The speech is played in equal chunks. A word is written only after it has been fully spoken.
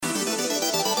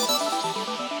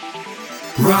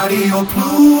רדיו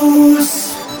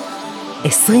פלוס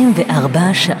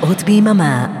 24 שעות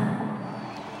ביממה.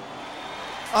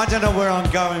 I don't know where I'm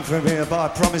going from here, but I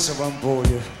promise I won't bore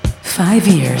you. 5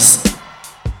 years.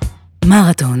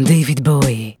 מרתון דיוויד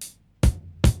בואי.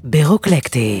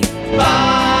 ברוקלקטי. 5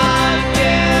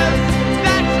 years,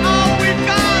 that's all we've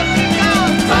got to go.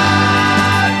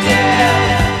 5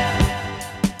 years.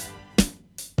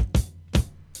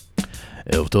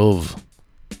 ערב טוב.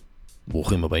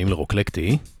 ברוכים הבאים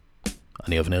לרוקלקטי.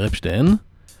 אני אבנר אפשטיין.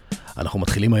 אנחנו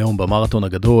מתחילים היום במרתון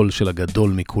הגדול של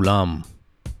הגדול מכולם,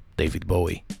 דיוויד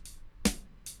בואי.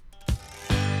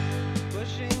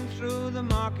 Pushing through the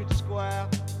market square,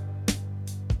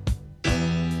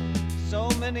 so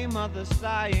many mothers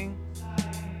sighing.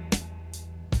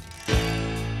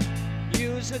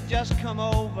 News had just come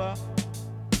over.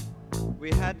 We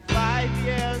had 5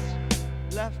 years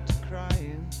left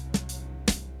crying.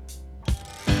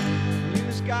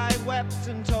 News guy wept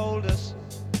and told us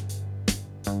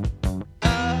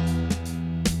Earth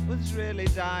was really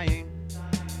dying.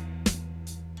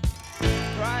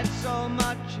 Cried so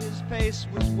much his face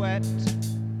was wet.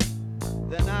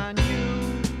 Then I knew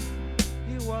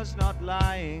he was not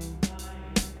lying.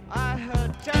 I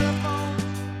heard telephones,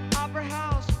 opera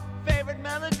house, favorite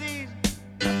melodies.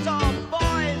 I saw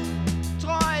boys,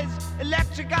 toys,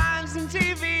 electric irons and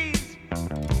TVs.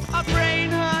 My brain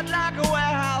hurt like a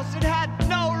warehouse. It had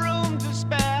no room to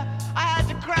spare. I had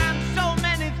to cram so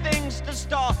many things to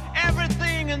store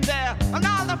everything in there. And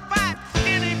all the fat,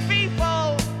 skinny people.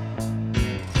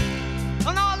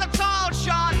 And all the tall,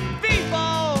 short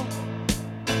people.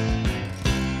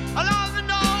 And all the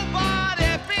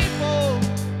nobody people.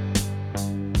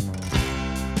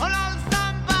 And all the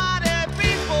somebody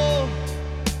people.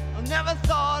 I never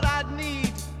thought I'd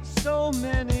need so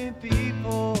many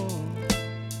people.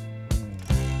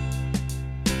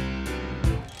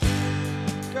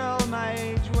 Girl my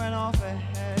age went off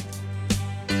ahead.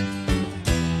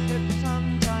 Hit some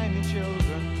tiny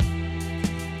children.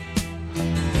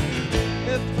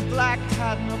 If the black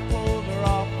hadn't have pulled her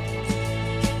off,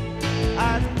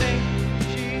 I think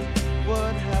she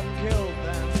would have killed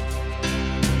them.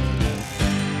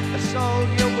 A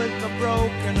soldier with a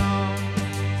broken arm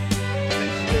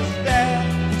fixed his stare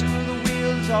to the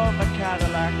wheels of a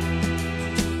Cadillac.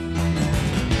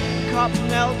 The cop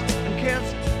knelt and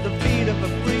kissed the feet of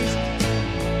a priest,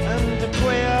 and the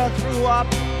queer threw up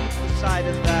the sight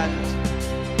of that.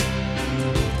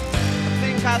 I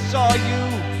think I saw you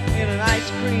in an ice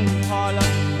cream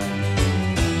parlor,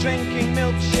 drinking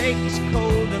milkshakes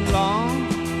cold and long,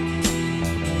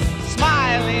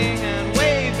 smiling and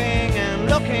waving and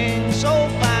looking so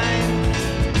fine.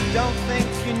 Don't think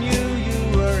you knew you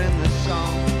were in the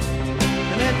song.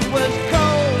 And it was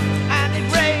cold and it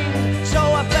rained, so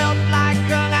I felt like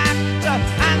an actor,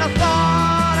 and I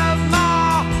thought of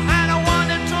more, and I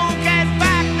wanted to get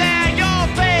back there. Your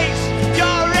face,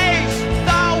 your race,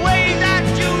 the way that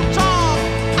you talk.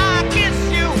 I kiss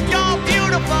you, you're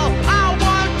beautiful. I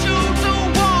want you to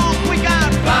walk. We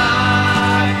got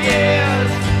 5 years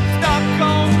stuck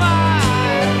on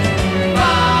mine.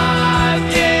 5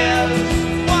 years,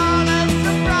 what a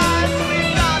surprise. We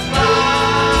got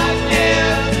 5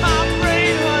 years. My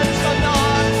brain hurts a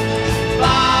lot.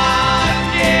 5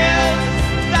 years,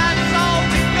 that's all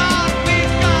we got. We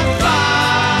got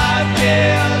 5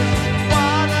 years.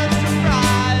 What a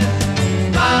surprise.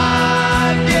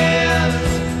 5 years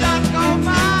stuck on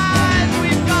mine.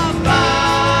 We've got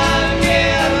 5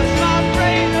 years. My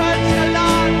brain hurts a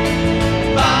lot.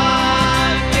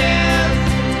 5 years.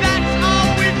 That's all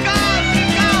we've got. We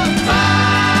got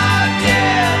 5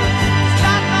 years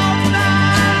stuck on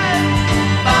mine.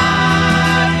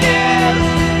 5 years.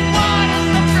 What a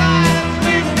surprise.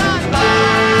 We've got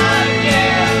 5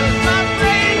 years. My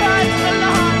brain hurts a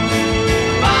lot.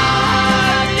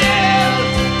 5 years.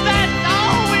 That's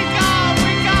all we got.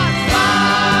 We got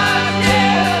 5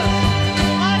 years.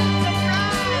 What a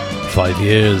surprise. 5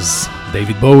 years,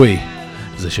 דיוויד בואי.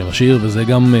 זה שם השיר וזה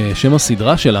גם שם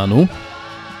הסדרה שלנו.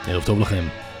 ערב טוב לכם.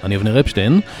 אני אבנר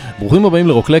אפשטיין. ברוכים הבאים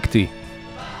לרוקלקטי.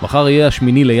 מחר יהיה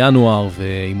 8 לינואר,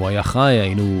 ואם הוא היה חי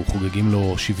היינו חוגגים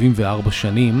לו 74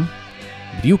 שנים.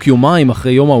 בדיוק יומיים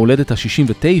אחרי יום ההולדת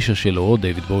ה-69 שלו,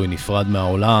 דיוויד בואי נפרד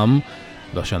מהעולם,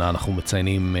 והשנה אנחנו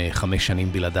מציינים 5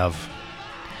 שנים בלעדיו.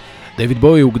 דיוויד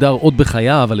בואי הוגדר עוד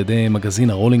בחייו על ידי מגזין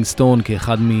הרולינג סטון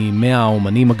כאחד מ100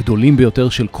 האומנים הגדולים ביותר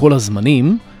של כל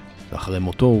הזמנים, ואחרי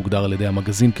מותו הוגדר על ידי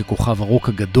המגזין ככוכב הרוק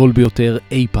הגדול ביותר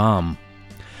אי פעם.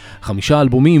 5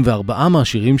 אלבומים ו4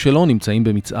 מהשירים שלו נמצאים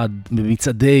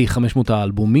במצעדי 500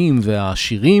 האלבומים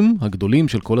והשירים הגדולים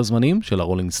של כל הזמנים של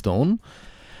הרולינג סטון.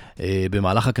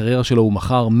 במהלך הקריירה שלו הוא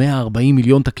מכר 140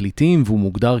 מיליון תקליטים, והוא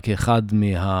מוגדר כאחד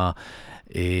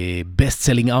best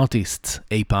selling artists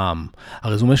אי פעם.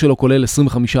 הרזומה שלו כולל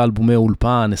 25 אלבומי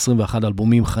אולפן, 21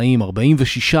 אלבומים חיים,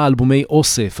 46 אלבומי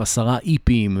אוסף, 10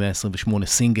 איפים, 128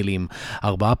 סינגלים,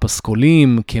 4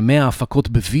 פסקולים, כ-100 הפקות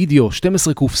בווידאו,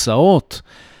 12 קופסאות.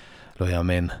 לא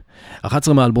יאמן.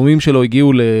 11 מהאלבומים שלו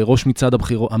הגיעו לראש מצד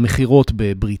המחירות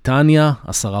בבריטניה,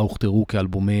 10 הוכתרו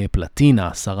כאלבומי פלטינה,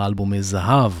 10 אלבומי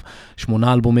זהב,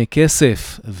 8 אלבומי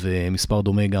כסף, ומספר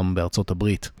דומה גם בארצות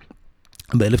הברית.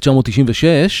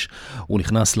 ב-1996 הוא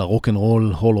נכנס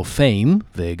לרוק-אנד-רול הול אוף פיים,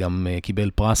 וגם קיבל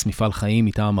פרס מפעל חיים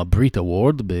מטעם הבריט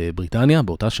אוורד בבריטניה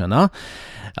באותה שנה.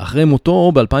 אחרי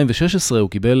מותו ב-2016 הוא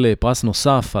קיבל פרס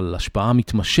נוסף על השפעה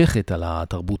מתמשכת על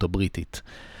התרבות הבריטית.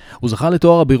 הוא זכה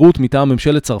לתואר הבירות מטעם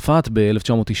ממשלת צרפת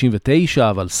ב-1999,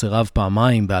 אבל סירב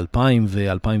פעמיים ב-2000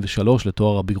 ו-2003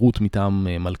 לתואר הבירות מטעם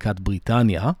מלכת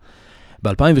בריטניה.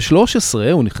 ב-2013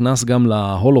 הוא נכנס גם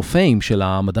להול אוף פיים של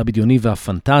המדע בדיוני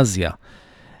והפנטזיה.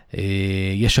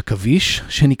 יש הכביש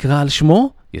שנקרא על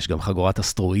שמו, יש גם חגורת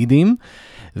אסטרואידים,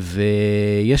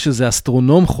 ויש איזה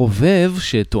אסטרונום חובב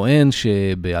שטוען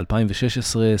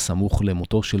שב-2016, סמוך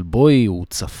למותו של בוי, הוא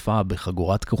צפה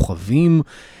בחגורת כוכבים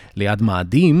ליד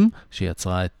מאדים,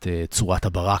 שיצרה את צורת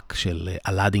הברק של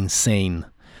אלאדין סיין.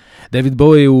 דיוויד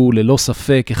בואי הוא ללא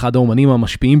ספק אחד האומנים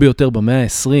המשפיעים ביותר במאה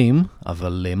ה-20,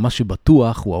 אבל מה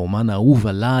שבטוח הוא האומן האהוב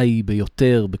עליי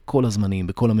ביותר בכל הזמנים,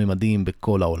 בכל הממדים,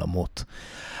 בכל העולמות.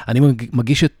 אני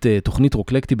מגיש את תוכנית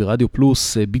רוקלקטי ברדיו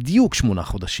פלוס בדיוק 8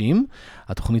 חודשים.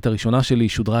 התוכנית הראשונה שלי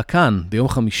שודרה כאן ביום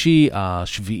חמישי,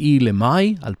 7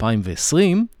 למאי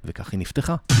 2020, וכך היא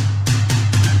נפתחה.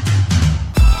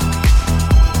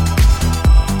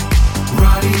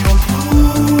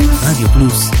 רדיו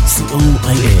פלוס,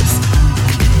 COIS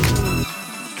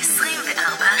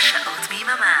 24 שעות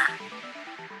ביממה.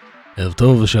 ערב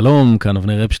טוב ושלום, כאן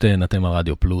אבנר אפשטיין, אתם על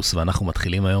רדיו פלוס, ואנחנו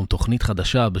מתחילים היום תוכנית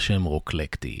חדשה בשם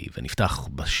רוקלקטי, ונפתח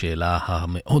בשאלה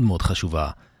המאוד מאוד חשובה,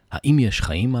 האם יש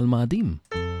חיים על מאדים?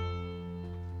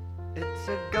 It's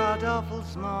a god-awful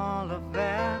small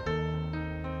affair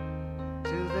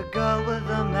to the girl with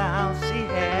the mousy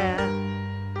hair,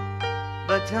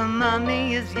 but her mommy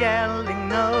is yelling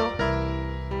no,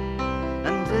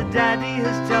 and her daddy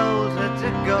has told her to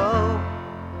go,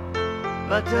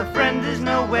 but her friend is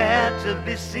nowhere to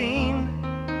be seen.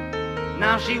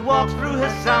 Now she walks through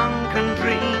her sunken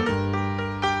dream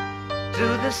to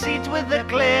the seat with the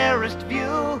clearest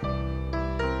view,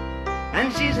 and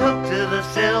she's hooked to the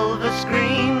silver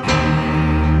screen.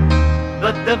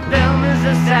 But the film is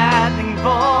a sad thing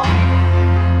for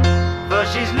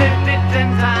she's lived it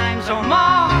 10 times or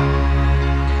more.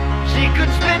 She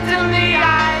could spit in the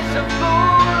eyes of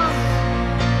fools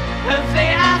if they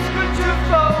ask her to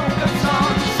focus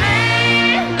on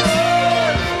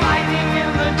sailors fighting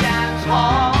in the dance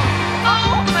hall.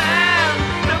 Oh man,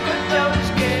 look at those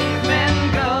cavemen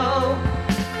go.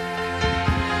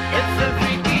 It's the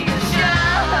freakiest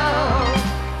show.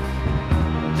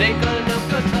 Take a look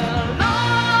at the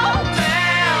low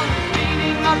man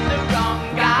beating up the wrong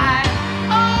guy.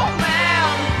 Oh man,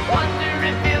 wonder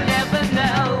if you'll ever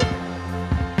know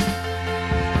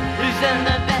who's in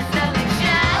the best-selling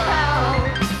show.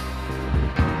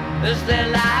 Is there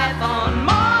life on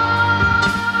Mars?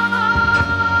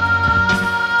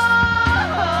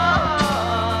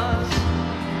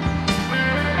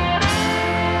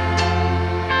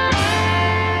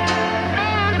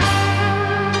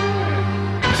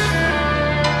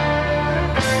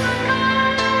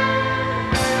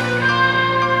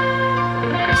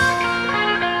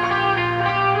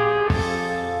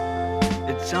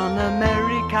 It's on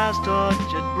America's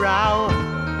tortured brow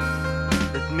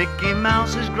that Mickey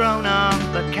Mouse has grown up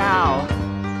a cow.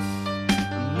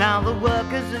 And now the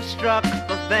workers have struck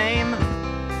for fame,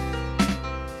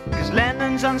 'cause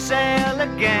Lennon's on sale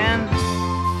again.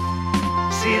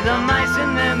 See the mice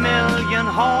in their million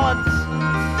hordes,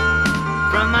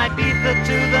 from Ibiza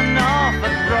to the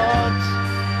Norfolk Broads.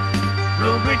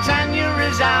 Rule Britannia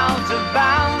is out of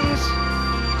bounds,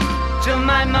 to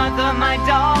my mother, my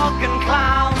dog and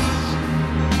clowns.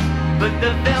 But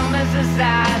the film is a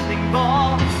sad thing for,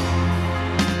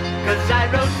 'cause I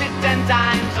wrote it 10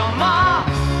 times or more.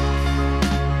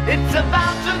 It's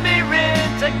about to be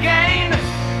writ again,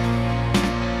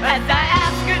 as I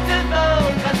ask you to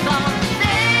focus on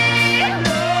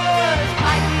sailors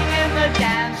fighting in the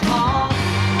dance hall.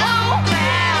 Oh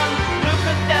man, look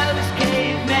at those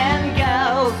cavemen go.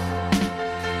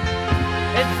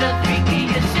 It's the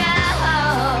freakiest show.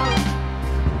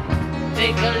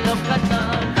 Take a look at the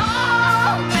low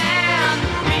man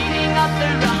beating up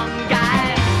the wrong guy.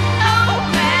 Oh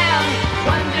man,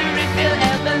 wonder if you'll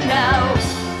ever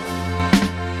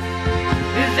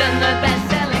in the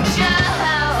best-selling show.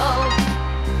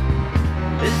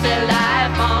 Is there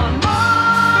life on Mars?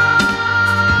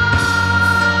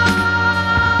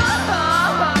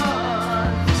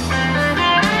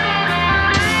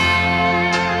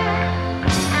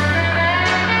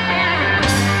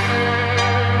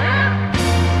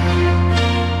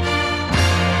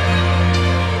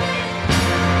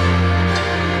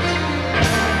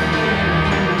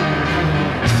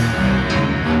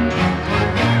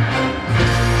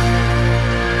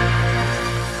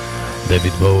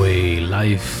 דויד בואי,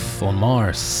 Life on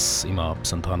Mars, עם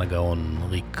הפסנתרן הגאון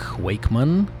ריק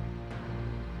וייקמן.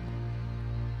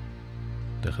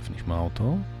 תכף נשמע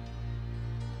אותו.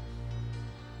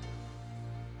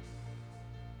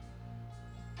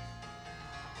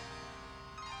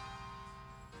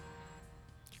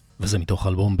 וזה מתוך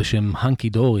אלבום בשם הנקי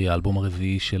דורי, האלבום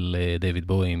הרביעי של דויד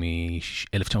בואי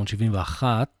מ-1971.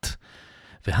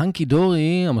 והנקי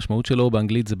דורי, המשמעות שלו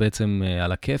באנגלית זה בעצם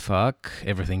על הכיפק,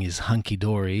 everything is hunky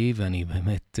dory, ואני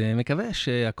באמת מקווה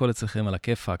שהכל אצלכם על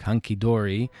הכיפק, הנקי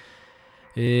דורי.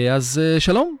 אז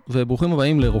שלום, וברוכים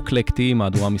הבאים לרוקלקטי,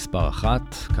 מהדורה מספר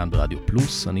 1, כאן ברדיו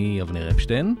פלוס, אני אבנר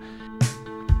אפשטיין.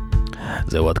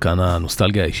 זהו עד כאן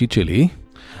הנוסטלגיה האישית שלי.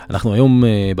 אנחנו היום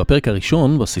בפרק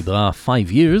הראשון בסדרה 5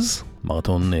 Years,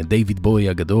 מרתון דויד בואי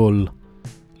הגדול,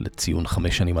 לציון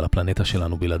 5 שנים על הפלנטה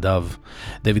שלנו בלעדיו.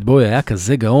 דויד בואי היה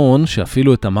כזה גאון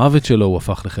שאפילו את המוות שלו הוא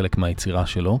הפך לחלק מהיצירה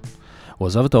שלו. הוא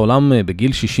עזב את העולם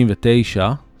בגיל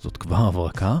 69, זאת כבר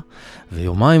הברקה,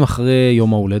 ויומיים אחרי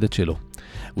יום ההולדת שלו.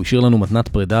 הוא השאיר לנו מתנת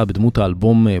פרידה בדמות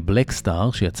האלבום בלק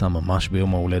סטאר, שיצא ממש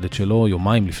ביום ההולדת שלו,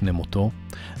 יומיים לפני מותו.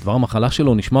 דבר המחלה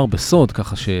שלו נשמר בסוד,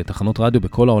 ככה שתחנות רדיו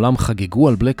בכל העולם חגגו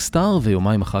על בלק סטאר,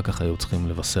 ויומיים אחר כך היו צריכים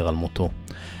לבשר על מותו.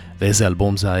 ואיזה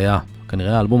אלבום זה היה?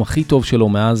 כנראה האלבום הכי טוב שלו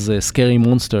מאז Scary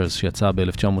Monsters שיצא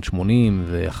ב-1980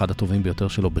 ואחד הטובים ביותר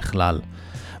שלו בכלל.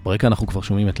 ברקע אנחנו כבר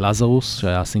שומעים את לזרוס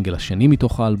שהיה הסינגל השני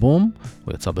מתוך האלבום.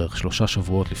 הוא יצא בערך 3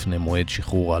 שבועות לפני מועד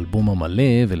שחרור האלבום המלא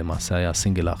ולמעשה היה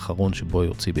הסינגל האחרון שבו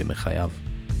יוציא בימי חייו.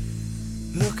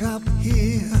 Look up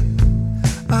here,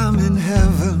 I'm in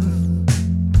heaven.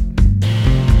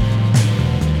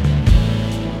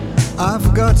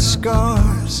 I've got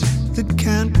scars that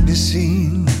can't be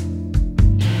seen.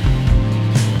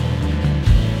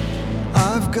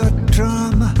 I've got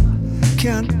drama,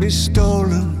 can't be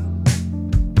stolen.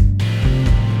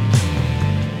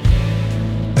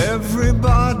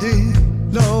 Everybody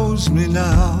knows me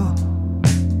now.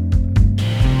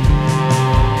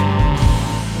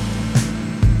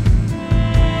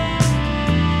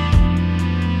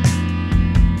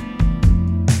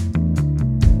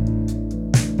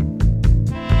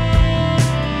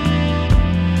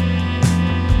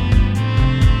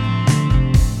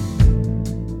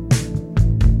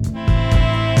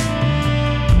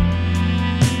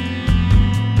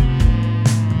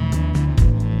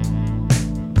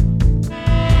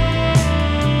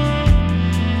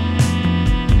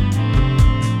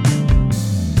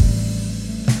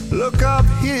 Look up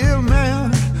here,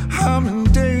 man, I'm in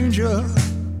danger.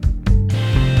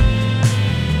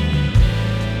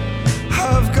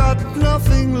 I've got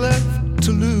nothing left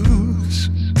to lose.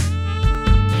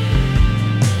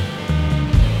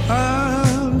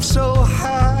 I'm so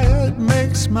high it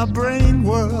makes my brain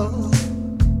whirl.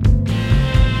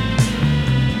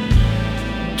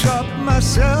 Drop my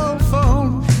cell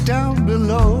phone down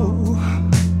below.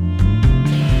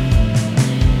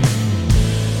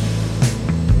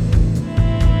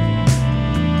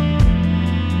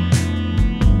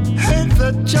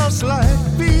 Just like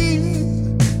me.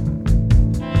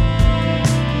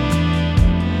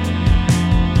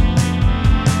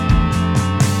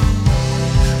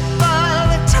 By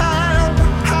the time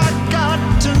I got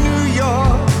to New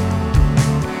York,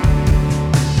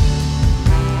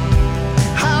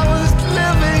 I was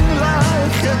living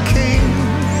like a king.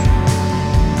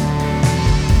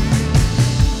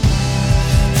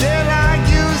 Then I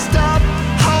used up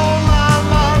all my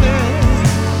money.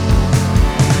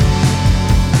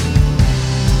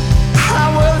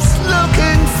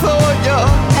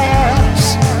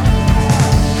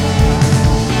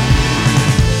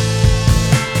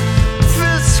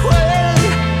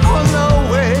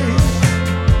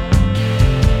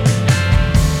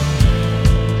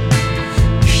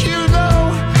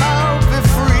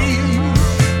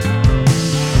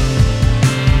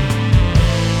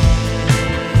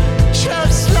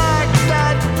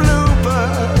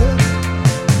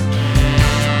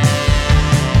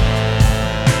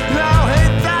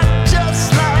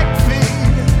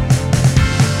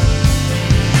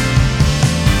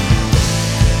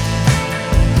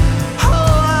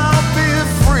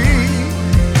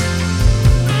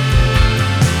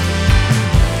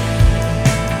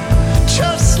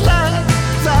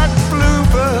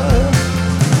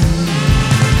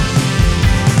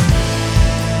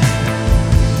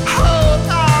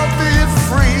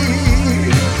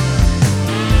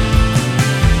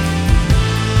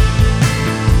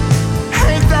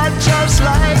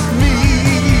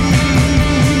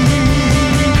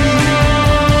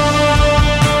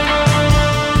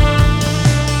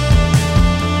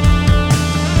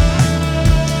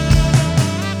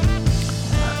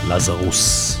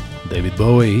 לזרוס, דיוויד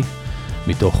בואי,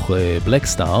 מתוך בלק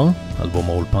סטאר, אלבום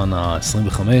האולפן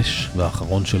ה-25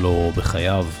 והאחרון שלו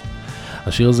בחייו.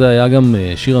 השיר הזה היה גם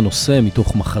שיר הנושא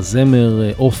מתוך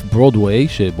מחזמר אוף ברודווי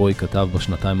שבואי כתב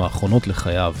בשנתיים האחרונות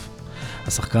לחייו.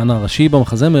 השחקן הראשי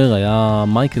במחזמר היה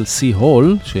מייקל סי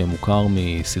הול, שמוכר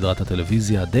מסדרת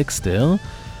הטלוויזיה דקסטר,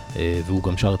 והוא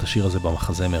גם שר את השיר הזה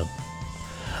במחזמר.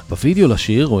 בווידאו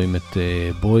לשיר רואים את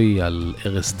בואי על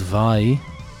ערש דווי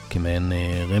כמעין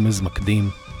רמז מקדים.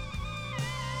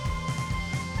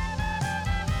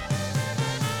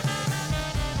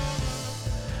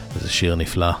 וזה שיר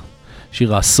נפלא,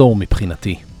 שיר העשור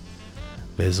מבחינתי,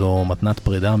 ואיזו מתנת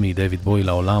פרידה מדיוויד בואי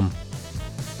לעולם.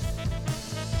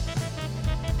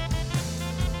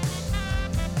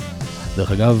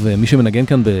 דרך אגב, מי שמנגן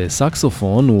כאן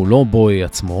בסקסופון הוא לא בואי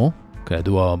עצמו,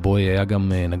 כידוע בואי היה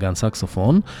גם נגן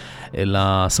סקסופון, אלא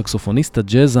סקסופוניסט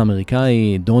הג'אז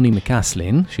האמריקאי דוני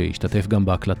מקסלין, שהשתתף גם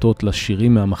בהקלטות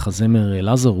לשירים מהמחזמר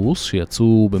לזרוס,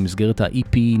 שיצאו במסגרת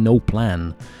ה-EP No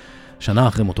Plan, שנה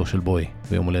אחרי מותו של בואי,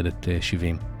 ביום הולדת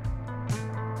 70.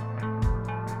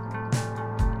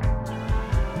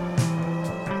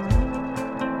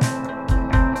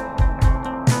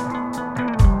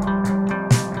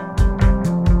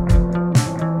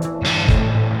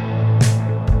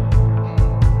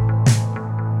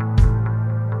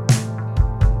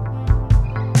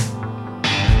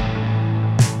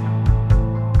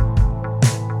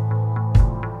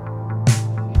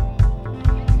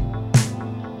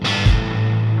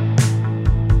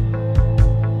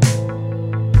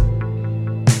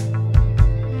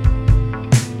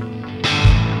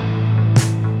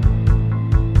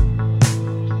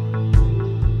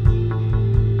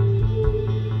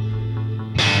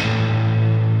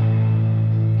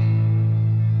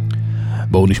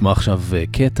 בואו נשמע עכשיו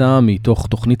קטע מתוך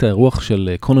תוכנית האירוח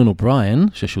של קונן אובריין,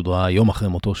 ששודרה יום אחרי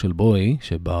מותו של בואי,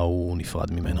 שבה הוא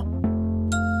נפרד ממנו.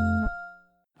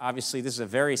 Obviously, this is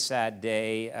a very sad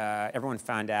day. Everyone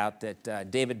found out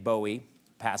that David Bowie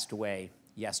passed away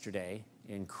yesterday.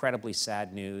 Incredibly sad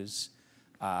news.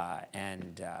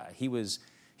 And he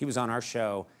was on our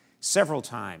show several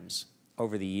times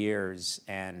over the years,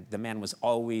 and the man was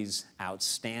always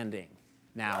outstanding.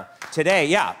 Now, today,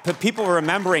 yeah, people are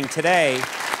remembering today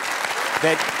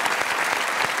that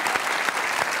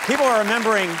people are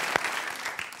remembering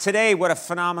today what a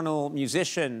phenomenal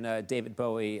musician David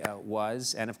Bowie was,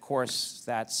 and of course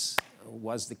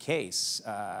was the case.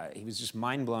 He was just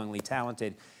mind-blowingly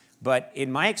talented, but in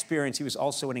my experience, he was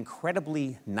also an incredibly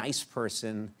nice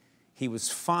person. He was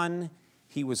fun.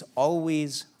 He was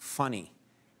always funny,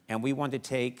 and we want to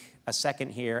take a second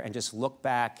here and just look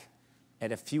back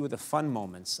at a few of the fun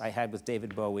moments I had with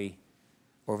David Bowie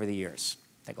over the years.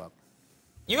 Take a look.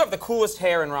 You have the coolest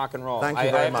hair in rock and roll. Thank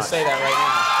you very much. I have to say that right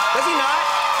now. Does he not?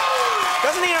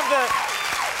 Doesn't he have the...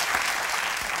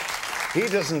 He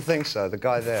doesn't think so, the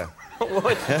guy there.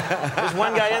 There's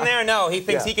one guy in there? No, he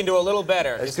thinks he can do a little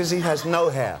better. It's because he has no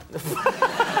hair.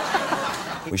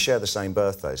 We share the same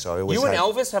birthday, so I always You and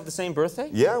Elvis have the same birthday?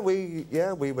 Yeah,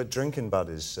 we were drinking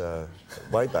buddies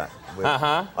way back.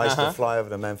 I used to fly over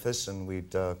to Memphis, and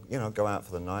we'd go out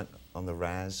for the night on the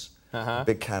Raz,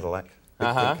 big Cadillac,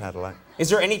 big Cadillac. Is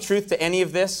there any truth to any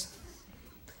of this?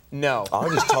 No. I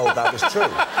was told that was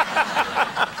true.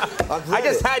 I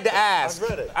just had to ask.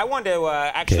 I wanted to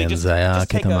actually כן, just זה היה take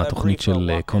קטע a מהתוכנית brief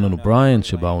של walk קונן around. אובריין,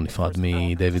 שבה הוא נפרד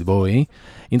מדיוויד בואי.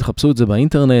 אם תחפשו את זה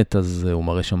באינטרנט, אז הוא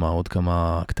מראה שם עוד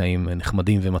כמה קטעים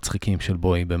נחמדים ומצחיקים של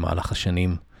בואי במהלך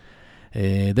השנים.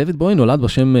 דיוויד בואי נולד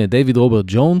בשם דיוויד רוברט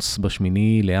ג'ונס ב8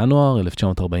 לינואר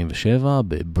 1947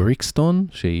 בבריקסטון,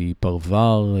 שהיא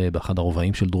פרבר באחד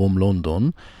הרובעים של דרום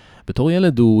לונדון. בתור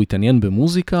ילד הוא התעניין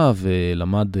במוזיקה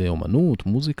ולמד אומנות,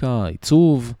 מוזיקה,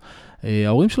 עיצוב.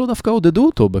 ההורים שלו דווקא עודדו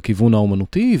אותו בכיוון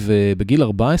האומנותי, ובגיל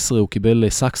 14 הוא קיבל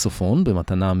סקסופון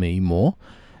במתנה מאמו.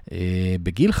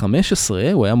 בגיל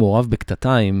 15 הוא היה מעורב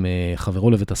בקטטה עם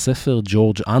חברו לבית הספר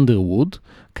ג'ורג' אנדרווד,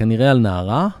 כנראה על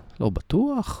נערה, לא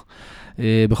בטוח.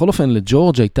 בכל אופן,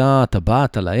 לג'ורג' הייתה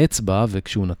טבעת על האצבע,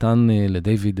 וכשהוא נתן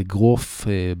לדיוויד אגרוף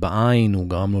בעין, הוא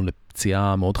גרם לו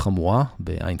לפציעה מאוד חמורה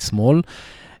בעין שמאל.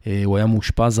 הוא היה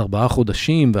מאושפז 4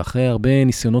 חודשים, ואחרי הרבה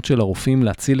ניסיונות של הרופאים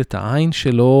להציל את העין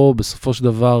שלו, בסופו של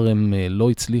דבר הם לא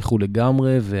הצליחו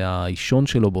לגמרי, והאישון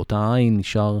שלו באותה עין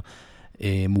נשאר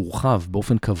מורחב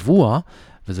באופן קבוע,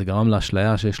 וזה גרם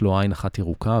לאשליה שיש לו עין אחת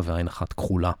ירוקה ועין אחת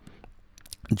כחולה.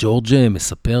 ג'ורג'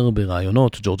 מספר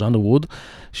ברעיונות, ג'ורג' אנדרווד,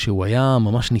 שהוא היה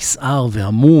ממש נסער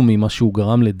והמום ממה שהוא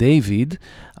גרם לדיוויד,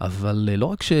 אבל לא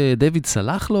רק שדיוויד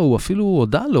סלח לו, הוא אפילו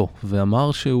הודע לו,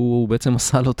 ואמר שהוא בעצם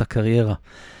עשה לו את הקריירה,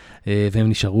 והם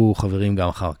נשארו חברים גם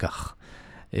אחר כך.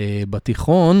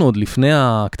 בתיכון, עוד לפני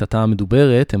הקטטה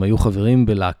המדוברת, הם היו חברים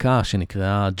בלהקה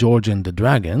שנקראה George and the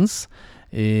Dragons,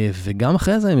 וגם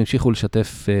אחרי זה הם המשיכו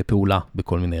לשתף פעולה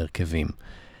בכל מיני הרכבים.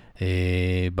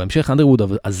 בהמשך אנדרווד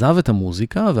עזב את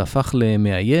המוזיקה והפך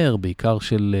למאייר, בעיקר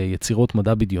של יצירות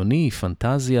מדע בדיוני,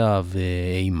 פנטזיה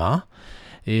ואימה,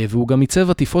 והוא גם ייצב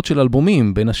עטיפות של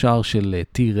אלבומים, בין השאר של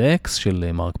T-Rex של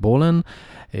מרק בורלן,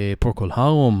 פורקול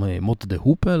הרום, מוט דה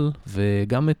הופל,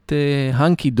 וגם את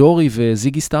הנקי דורי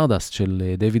וזיגי סטארדסט של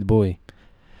דיוויד בוי.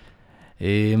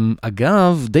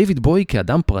 אגב, דיוויד בוי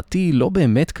כאדם פרטי לא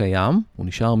באמת קיים, הוא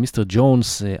נשאר מיסטר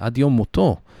ג'ונס עד יום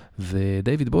מותו,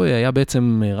 ודייוויד בוי היה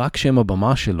בעצם רק שם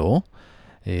הבמה שלו.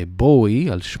 בוי,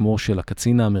 על שמו של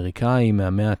הקצין האמריקאי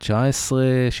מהמאה ה-19,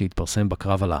 שהתפרסם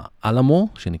בקרב על האלמו,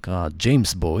 שנקרא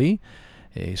ג'יימס בוי.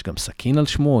 יש גם סכין על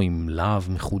שמו עם להב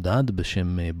מחודד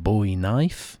בשם בוי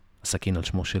נייף, הסכין על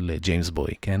שמו של ג'יימס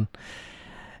בוי, כן?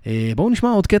 בואו נשמע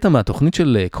עוד קטע מהתוכנית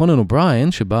של קונן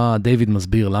אובריין, שבה דיוויד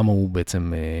מסביר למה הוא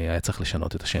בעצם היה צריך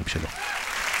לשנות את השם שלו.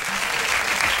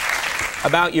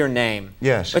 About your name.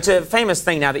 Yes. It's a famous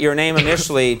thing now that your name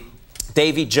initially,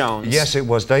 Davy Jones. Yes, it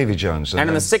was Davy Jones. And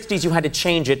in the 60s you had to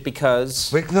change it because...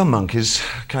 The Monkees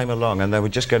came along and they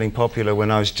were just getting popular when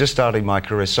I was just starting my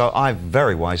career, so I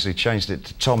very wisely changed it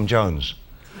to Tom Jones.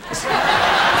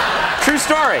 True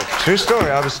story. True story.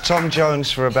 I was Tom Jones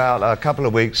for about a couple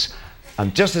of weeks, and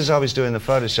just as I was doing the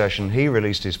photo session, he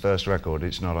released his first record.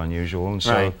 It's not unusual, and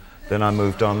so then I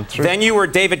moved on through... Then you were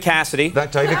David Cassidy.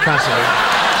 That David Cassidy.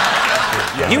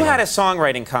 You had a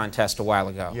songwriting contest a while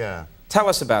ago. Yeah. Tell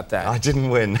us about that. I didn't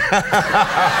win.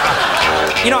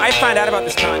 You know, I found out about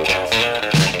this contest.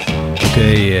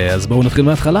 אוקיי, אז בואו נתחיל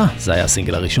מההתחלה. זה היה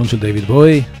הסינגל הראשון של דיוויד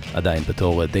בוי, עדיין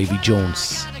בתור דייווי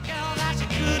ג'ונס.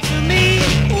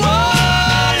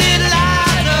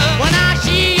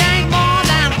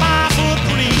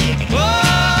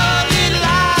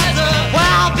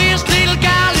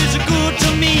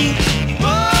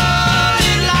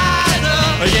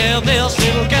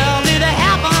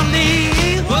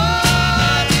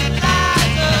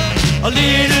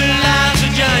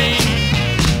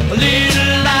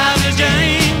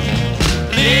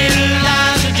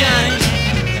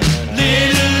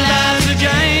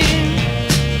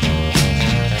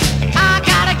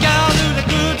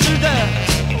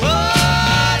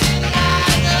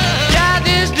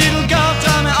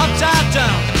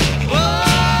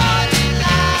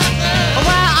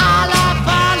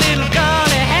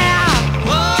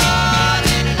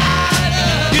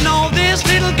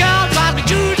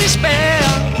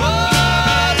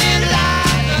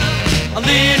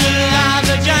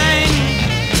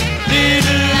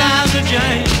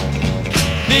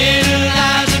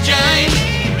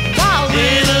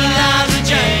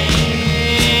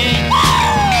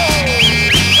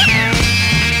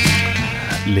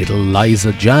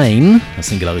 לייזה ג'יין,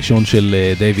 הסינגל הראשון של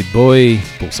דיוויד בוי,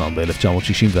 פורסם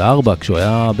ב-1964 כשהוא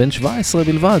היה בן 17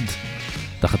 בלבד,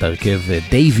 תחת הרכב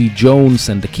דייווי ג'ונס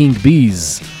and the King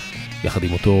Bees, יחד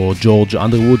עם אותו ג'ורג'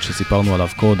 אנדרווד שסיפרנו עליו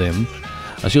קודם.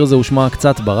 השיר הזה הושמע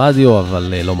קצת ברדיו,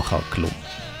 אבל לא מכר כלום.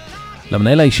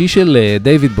 למנהל האישי של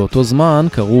דיוויד באותו זמן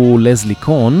קראו לזלי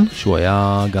קון, שהוא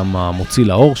היה גם המוציא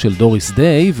לאור של דוריס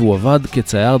דיי, והוא עבד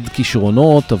כצייד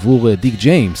כישרונות עבור דיק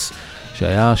ג'יימס,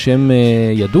 שהיה שם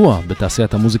ידוע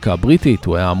בתעשיית המוזיקה הבריטית.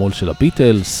 הוא היה המול של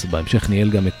הביטלס, בהמשך ניהל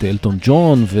גם את אלטון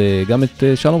ג'ון וגם את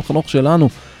שלום חנוך שלנו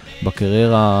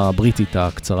בקריירה הבריטית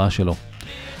הקצרה שלו.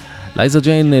 לייזה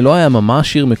ג'יין לא היה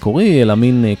ממש שיר מקורי, אלא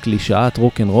מין קלישאת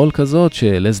רוק-אנד-רול כזאת,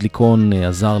 שלזלי קון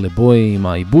עזר לבוי עם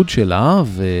העיבוד שלה,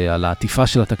 ועל העטיפה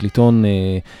של התקליטון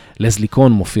לזלי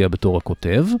קון מופיע בתור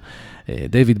הכותב.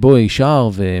 דיוויד בוי שר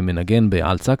ומנגן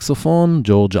באלט סקסופון,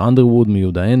 ג'ורג' אנדרווד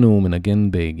מיודענו מנגן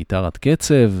בגיטרת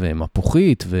קצב,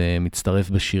 מפוחית ומצטרף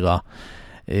בשירה.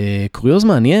 קוריוז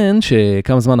מעניין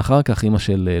שכמה זמן אחר כך אמא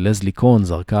של לזלי קון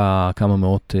זרקה כמה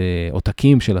מאות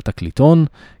עותקים של התקליטון,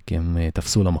 כי הם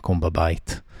תפסו למקום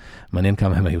בבית. מעניין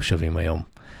כמה הם היו שווים היום.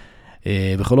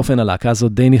 בכל אופן, הלהקה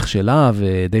הזאת די נכשלה,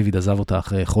 ודייוויד עזב אותה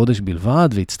אחרי חודש בלבד,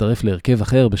 והצטרף להרכב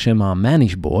אחר בשם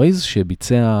המאניש בויז,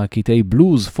 שביצע קטעי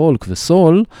בלוז, פולק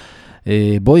וסול.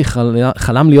 בוי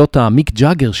חלם להיות המיק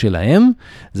ג'אגר שלהם,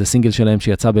 זה סינגל שלהם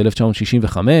שיצא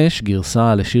ב-1965,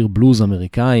 גרסה לשיר בלוז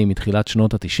אמריקאי מתחילת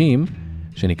שנות ה-90,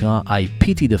 שנקרא I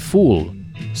Pity the Fool.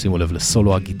 שימו לב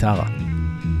לסולו הגיטרה.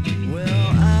 Well,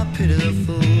 I pity the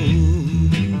fool.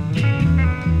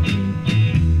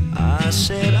 I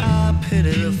said I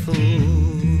pity the fool.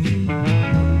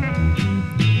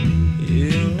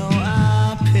 You know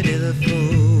I pity the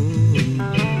fool.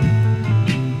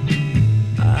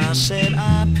 I said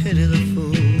I pity the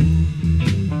fool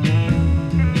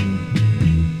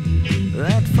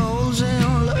that falls in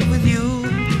love with you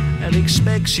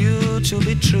takes you to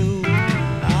be true.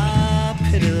 I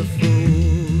pity the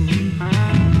fool.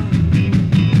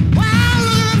 Well,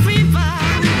 little people,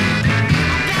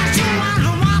 I guess you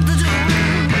wonder what to do.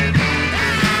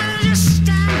 And just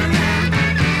standing there,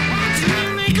 watching you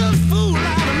make a fool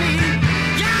out of me.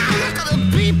 Yeah, look at the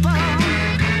people.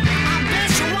 I bet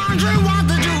you're wondering what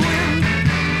they're doing.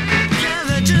 Yeah,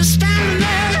 they're just standing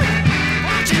there,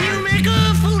 watching you make a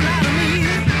fool out of me.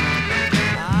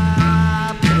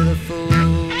 I pity the fool.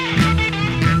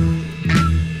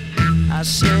 I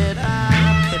said I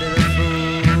pity the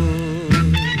fool.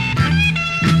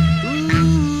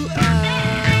 Ooh, I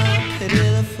pity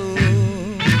the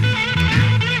fool.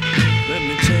 Let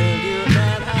me tell you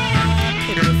that I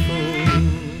pity the fool.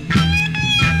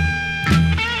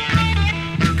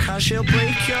 'Cause she'll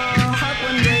break your heart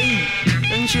one day,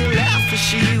 and she'll laugh as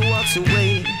she walks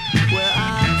away. Well,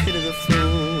 I pity the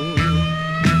fool.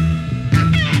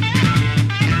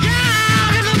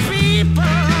 Yeah, the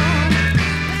people.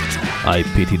 I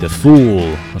Pity the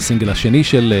Fool, הסינגל השני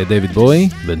של דיוויד בואי,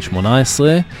 בן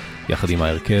 18, יחד עם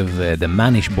ההרכב The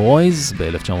Manish Boys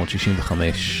ב-1965.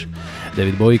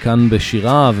 דיוויד בואי כאן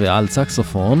בשירה ועל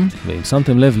סקסופון, ואם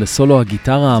שמתם לב לסולו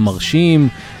הגיטרה המרשים,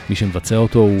 מי שמבצע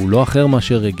אותו הוא לא אחר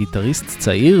מאשר גיטריסט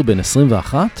צעיר בן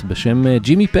 21 בשם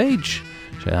ג'ימי פייג',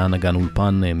 שהיה נגן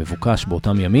אולפן מבוקש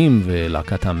באותם ימים,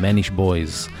 ולהקת ה-Manish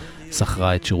Boys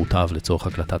שכרה את שירותיו לצורך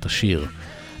הקלטת השיר.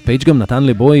 פייג' גם נתן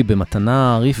לבוי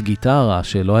במתנה ריף גיטרה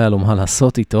שלא היה לו מה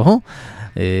לעשות איתו,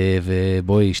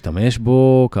 ובוי השתמש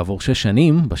בו כעבור 6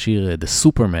 שנים בשיר The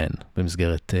Superman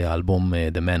במסגרת האלבום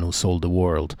The Man Who Sold the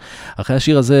World. אחרי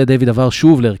השיר הזה דיוויד עבר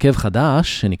שוב להרכב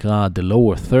חדש שנקרא The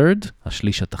Lower Third,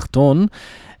 השליש התחתון.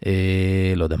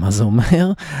 לא יודע מה זה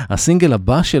אומר. הסינגל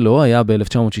הבא שלו היה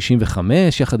ב-1965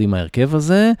 יחד עם ההרכב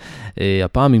הזה,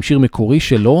 הפעם עם שיר מקורי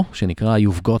שלו שנקרא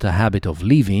You've Got a Habit of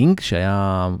Leaving,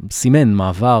 שהיה סימן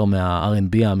מעבר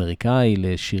מה-R&B האמריקאי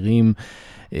לשירים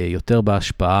יותר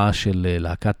בהשפעה של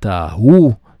להקת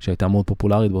ה-Who שהייתה מאוד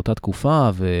פופולרית באותה תקופה,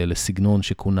 ולסגנון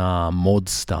שכונה מוד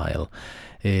סטייל.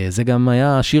 זה גם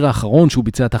היה השיר האחרון שהוא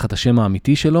ביצע תחת השם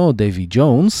האמיתי שלו, דייווי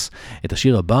ג'ונס. את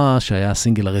השיר הבא, שהיה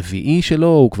הסינגל הרביעי שלו,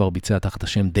 הוא כבר ביצע תחת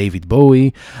השם דיוויד בואי.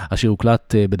 השיר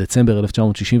הוקלט בדצמבר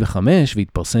 1965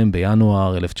 והתפרסם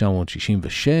בינואר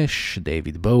 1966,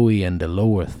 דיוויד בואי and the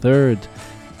lower third,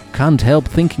 Can't help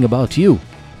thinking about you.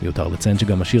 מיותר לציין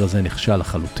שגם השיר הזה נכשל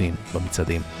לחלוטין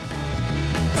במצעדים.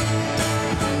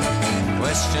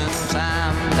 Question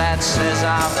time that says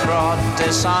I've brought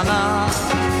dishonor.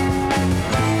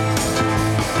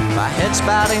 My head's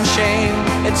bowed in shame.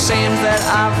 It seems that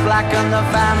I've blackened the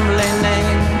family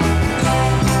name.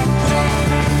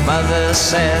 Mother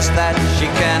says that she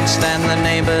can't stand the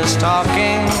neighbors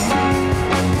talking.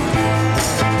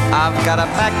 I've gotta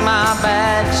pack my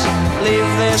bags, leave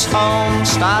this home,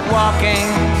 start walking.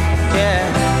 Yeah,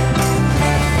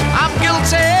 I'm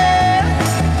guilty.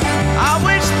 I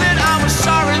wish that I was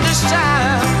sorry this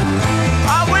time.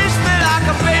 I wish that I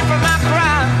could pay for my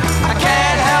crime. I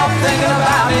can't help thinking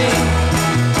about me.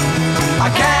 I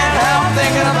can't help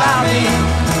thinking about me.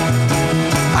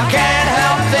 I can't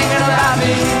help thinking about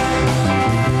me.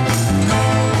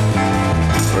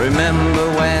 Remember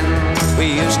when we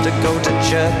used to go to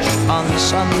church on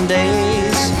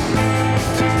Sundays?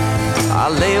 I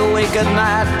lay awake at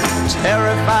night,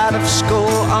 terrified of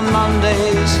school on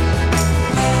Mondays.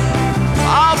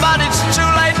 Oh, but it's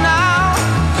too late now.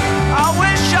 I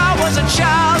wish I was a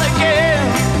child again.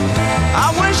 I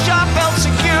wish I felt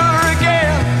secure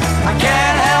again. I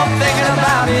can't help thinking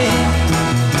about me.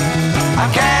 I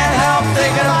can't help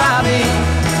thinking about me.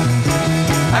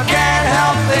 I can't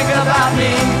help thinking about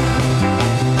me.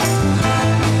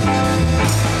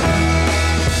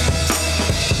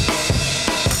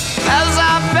 As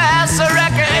I pass the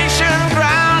recreation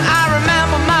ground, I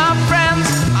remember my friends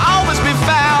always be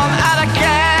found at a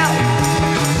camp.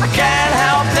 I can't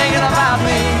help thinking about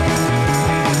me.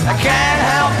 I can't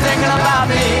help thinking about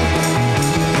me.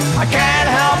 I can't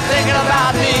help thinking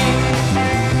about me.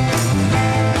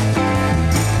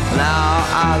 Now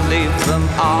I leave them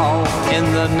all in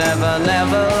the Never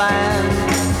Never Land.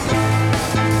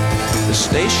 The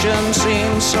station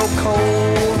seems so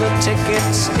cold, the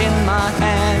ticket's in my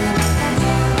hand.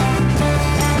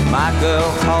 My girl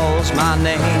calls my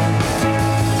name.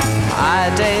 Hi,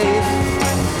 Dave.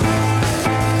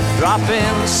 Drop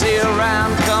in, see you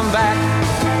around, come back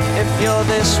if you're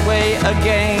this way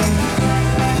again.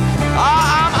 Oh,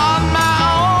 I'm on my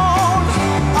own.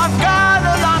 I've got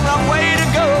a long, long way to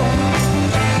go.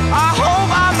 I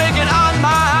hope I make it on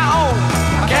my own.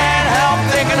 I can't help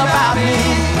thinking about me.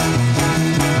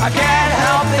 I can't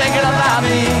help thinking about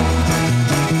me.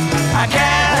 I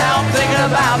can't help thinking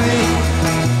about me.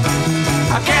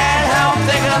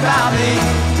 about me.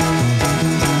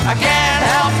 I can't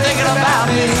help thinking about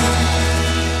me.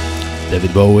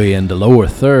 David Bowie and the Lower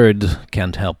Third,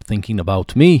 Can't Help Thinking About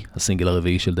Me, הסינגל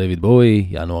הרביעי של דייוויד בואי,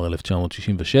 ינואר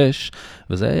 1966,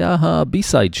 וזה היה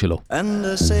הבי-סייד שלו. And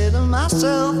I say to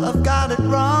myself, I've got it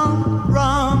wrong,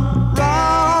 wrong,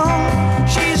 wrong.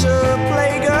 She's a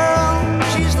playgirl,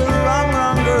 she's the wrong,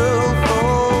 wrong girl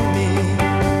for me.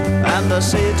 And I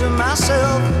say to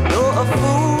myself, you're a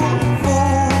fool,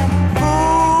 fool,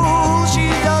 fool. She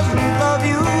doesn't love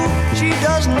you, she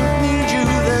doesn't need you,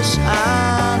 this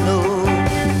I know.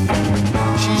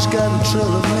 She's got a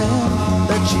trail of men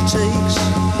that she takes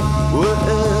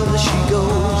wherever she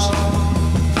goes.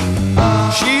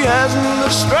 She hasn't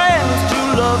the strength to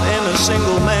love in a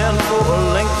single man for a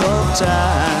length of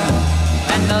time.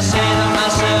 And I say to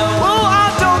myself, oh, I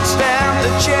don't stand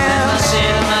a chance. And I say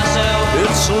to myself,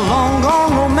 it's a long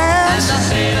gone romance. And I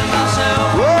say to myself,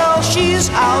 well, she's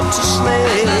out to slay.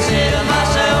 And I say to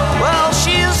myself, well,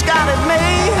 she's got it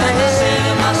made. And I say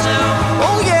to myself,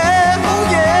 oh yeah, oh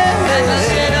yeah. And I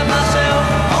say to myself,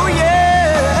 oh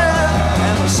yeah.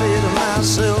 And I say to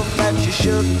myself that you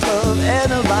shouldn't love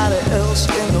anybody else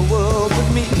in the world but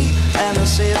me. And I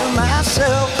say to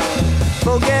myself,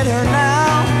 forget her now,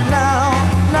 now,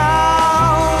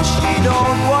 now. She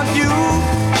don't want you,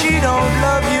 she don't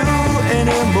love you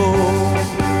anymore.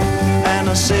 And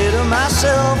I say to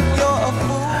myself, you're a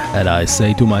fool. And I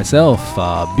say to myself,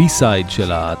 הבי-סייד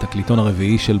של התקליטון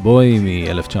הרביעי של בואי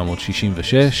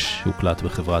מ-1966, הוקלט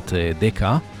בחברת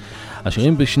דקה.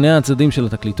 השירים בשני הצדדים של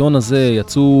התקליטון הזה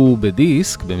יצאו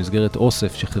בדיסק במסגרת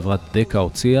אוסף שחברת דקה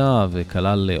הוציאה,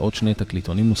 וכלל עוד שני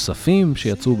תקליטונים נוספים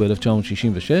שיצאו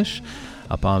ב-1966,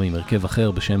 הפעם עם הרכב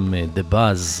אחר בשם The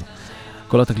Buzz.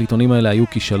 כל התקליטונים האלה היו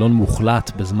כישלון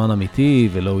מוחלט בזמן אמיתי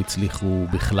ולא הצליחו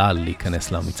בכלל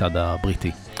להיכנס למצעד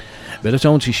הבריטי.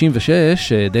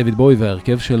 ב-1966 דייוויד בואי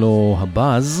וההרכב שלו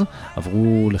הבאז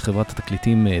עברו לחברת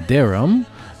התקליטים דרם,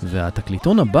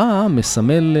 והתקליטון הבא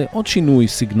מסמל עוד שינוי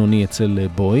סגנוני אצל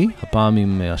בואי, הפעם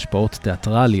עם השפעות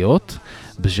תיאטרליות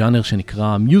בז'אנר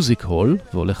שנקרא מיוזיק הול,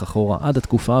 והולך אחורה עד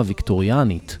התקופה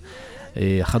הוויקטוריאנית.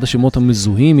 אחד השמות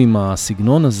המזוהים עם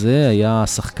הסגנון הזה היה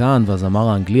השחקן והזמר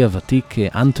האנגלי הוותיק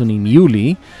אנטוני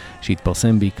ניולי,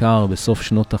 שהתפרסם בעיקר בסוף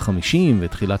שנות ה-50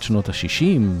 ותחילת שנות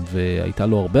ה-60, והייתה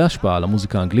לו הרבה השפעה על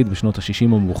המוזיקה האנגלית בשנות ה-60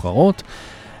 המאוחרות,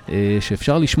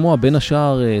 שאפשר לשמוע בין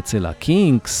השאר אצל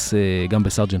הקינקס, גם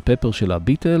בסארג'נט פפר של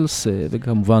הביטלס,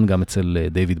 וכמובן גם אצל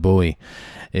דייוויד בואי.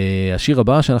 השיר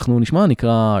הבא שאנחנו נשמע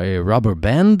נקרא Rubber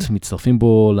Band, מצטרפים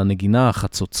בו לנגינה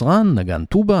חצוצרן, נגן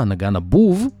טובה, נגן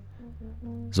הבוב.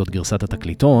 זאת גרסת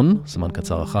התקליטון, זמן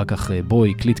קצר אחר כך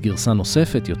בואי הקליט גרסה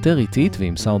נוספת יותר איטית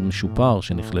ועם סאונד משופר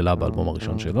שנכללה באלבום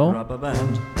הראשון שלו. Rubber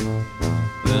band.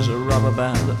 There's a rubber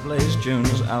band that plays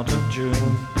tunes out of June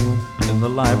in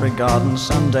the library garden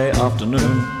Sunday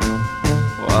afternoon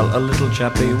while a little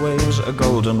chappie waves a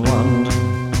golden wand.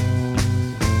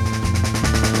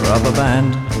 Rubber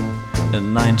band. In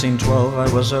 1912 I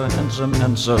was so handsome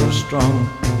and so strong.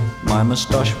 My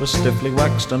moustache was stiffly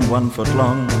waxed and 1 foot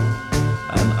long.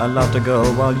 And I loved a girl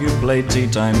while you played tea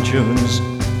time tunes.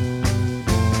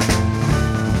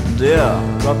 Dear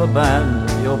rubber band,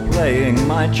 you're playing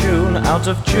my tune out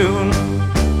of tune.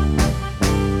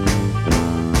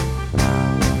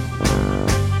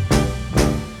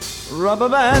 Rubber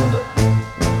band,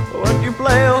 won't you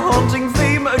play a haunting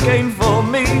theme again for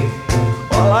me?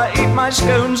 While I eat my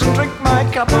scones and drink my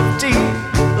cup of tea.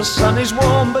 The sun is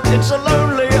warm but it's a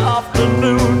lonely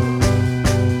afternoon.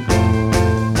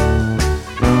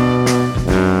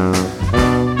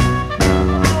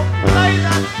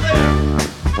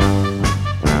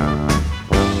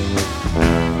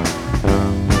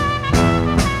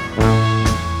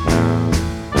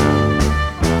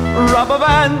 Rubber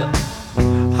band,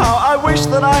 how I wish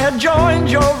that I had joined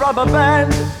your rubber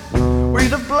band.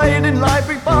 We'd have played in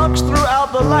library parks throughout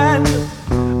the land,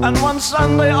 and one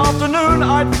Sunday afternoon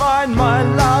I'd find my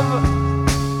love.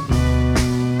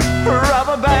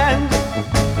 Rubber band,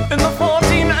 in the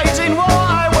 1418 war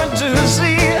I went to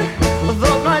sea.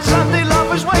 Thought my Sunday love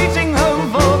was waiting home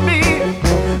for me.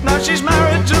 Now she's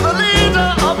married to the leader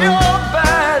of your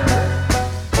band.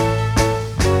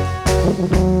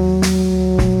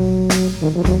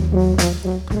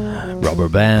 Rubber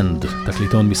Band,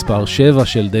 תקליטון מספר 7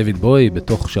 של דייוויד בואי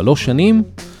בתוך 3 שנים,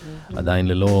 עדיין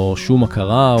ללא שום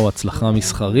הכרה או הצלחה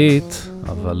מסחרית,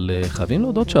 אבל חייבים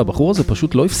להודות שהבחור הזה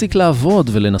פשוט לא הפסיק לעבוד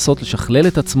ולנסות לשכלל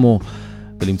את עצמו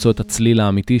ולמצוא את הצליל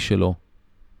האמיתי שלו,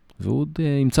 והוא עוד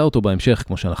ימצא אותו בהמשך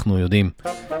כמו שאנחנו יודעים.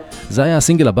 זה היה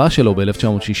הסינגל הבא שלו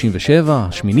ב-1967,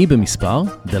 השמיני במספר,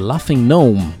 The Laughing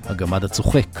Gnome, הגמד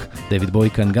הצוחק. דיוויד בוי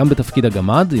כאן גם בתפקיד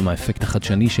הגמד, עם האפקט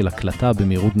החדשני של הקלטה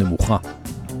במהירות נמוכה.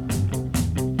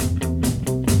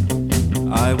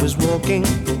 I was walking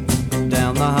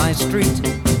down the high street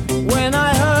when I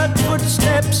heard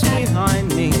footsteps behind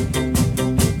me,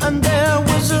 and there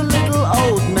was a little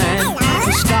old man,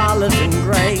 scarlet and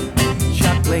grey,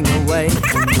 chuckling away.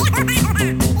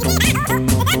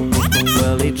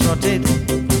 Well, he trotted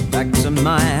back to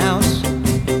my house,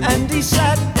 and he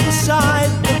sat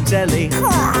beside the telly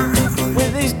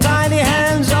with his tiny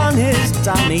hands on his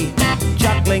tummy,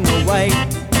 chuckling away,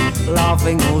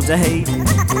 laughing all day.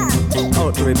 Oh,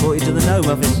 to report you to the Gnome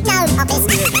Office. Gnome Office.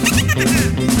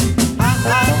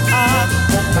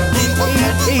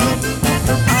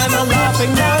 I'm a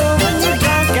laughing gnome and you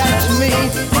can't catch me.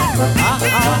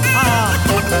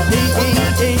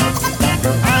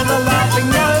 I'm a laughing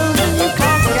gnome and you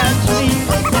can't catch me,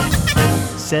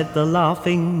 said the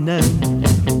laughing gnome.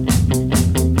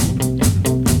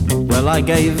 Well, I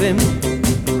gave him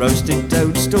roasted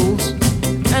toadstools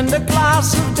and a glass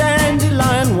of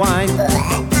dandelion wine.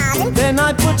 Then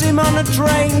I put him on a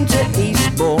train to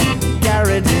Eastbourne,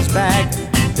 carried his bag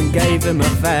and gave him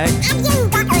a fag. Have you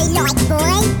got a light,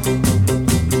 boy?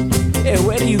 Hey,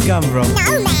 where do you come from? No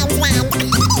man's land.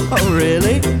 Oh,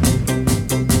 really?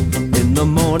 In the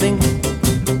morning,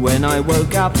 when I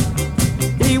woke up,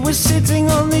 he was sitting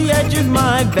on the edge of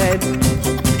my bed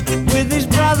with his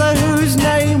brother whose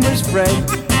name was Fred.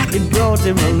 He brought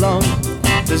him along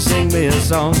to sing me a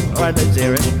song. All right, let's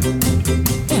hear it.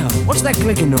 Yeah, what's that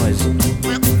clicking noise?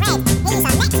 That's Fred. He's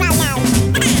a metronome.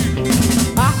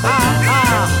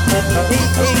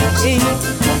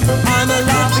 I'm a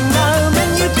laughing gnome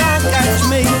and you can't catch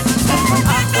me.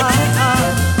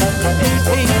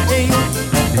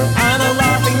 I'm a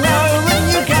laughing gnome and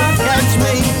you can't catch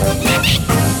me.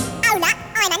 Oh, no,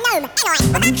 I'm a gnome,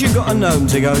 and Haven't you got a gnome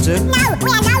to go to? No,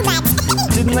 we're nomads.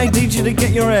 Didn't they teach you to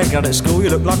get your hair cut at school? You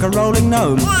look like a rolling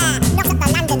gnome. Not at the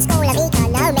London School of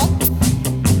Economics.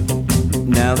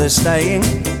 Now they're staying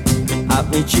up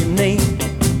my chimney,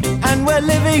 and we're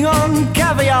living on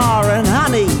caviar and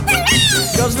honey,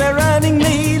 'cause they're earning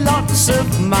me lots of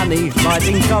money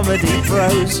writing comedy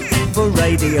prose for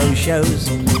radio shows.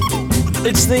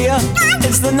 It's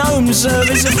the gnome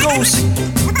service, of course.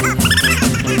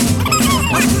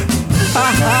 Ha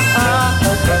ha ha,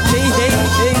 hee hee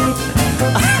hee,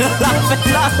 laughing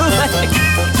lovely.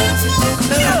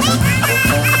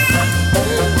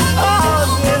 Oh,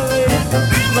 really?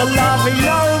 The laughing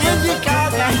gnome and you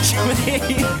can't catch me.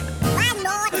 One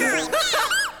more time.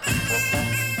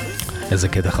 איזה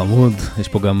קטע חמוד, יש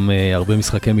פה גם הרבה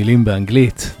משחקי מילים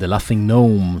באנגלית, The Laughing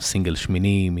Gnome, סינגל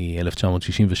שמיני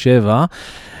מ-1967,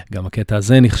 גם הקטע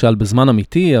הזה נכשל בזמן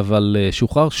אמיתי, אבל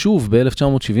שוחרר שוב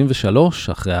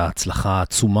ב-1973, אחרי ההצלחה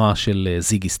העצומה של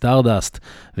זיגי סטארדסט,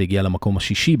 והגיע למקום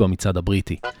השישי במצעד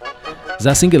הבריטי.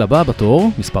 זה הסינגל הבא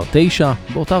בתור, מספר 9,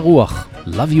 באותה רוח,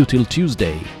 Love You Till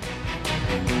Tuesday.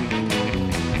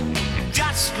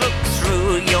 Just look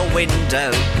through your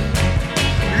window.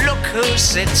 Look who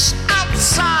sits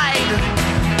outside.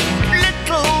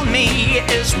 Little me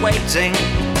is waiting,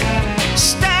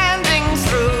 standing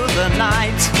through the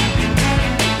night.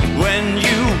 When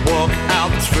you walk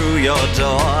out through your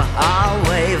door, I'll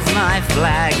wave my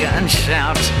flag and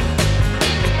shout,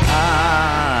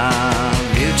 ah,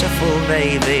 beautiful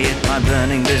baby, my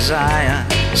burning desire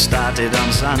started on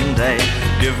Sunday.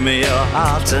 Give me your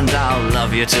heart and I'll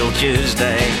love you till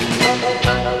Tuesday.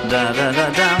 Da da da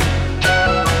da.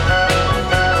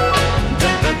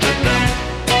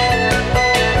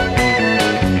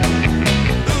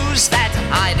 Who's that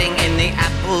hiding in the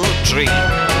apple tree,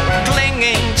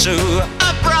 clinging to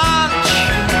a branch?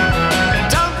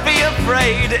 Don't be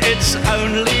afraid, it's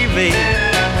only me,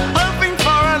 hoping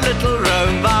for a little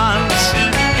romance.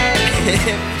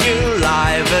 If you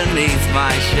lie beneath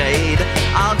my shade,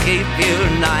 I'll keep you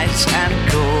nice and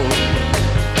cool.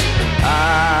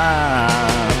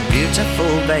 Ah,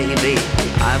 beautiful baby,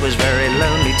 I was very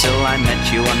lonely till I met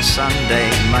you on Sunday.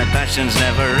 My passion's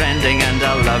never ending and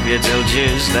I'll love you till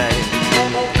Tuesday.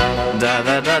 Da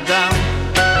da da da.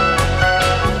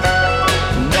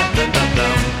 Da da da da.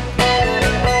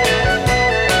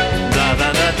 Da da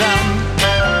da da.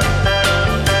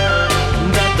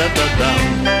 Da da da da.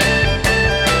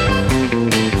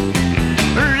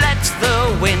 Let the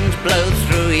wind blow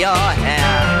through your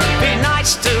hair. Be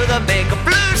nice to the big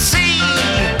blue sea.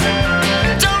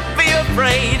 Don't be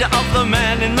afraid of the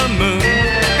man in the moon,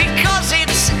 because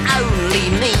it's only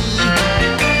me.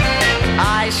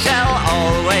 I shall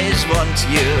always want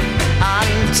you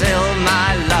until my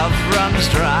love runs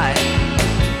dry.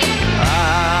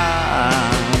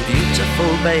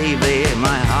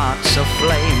 heart's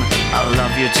aflame. I'll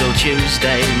love you till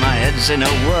Tuesday. My head's in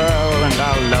a whirl and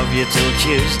I'll love you till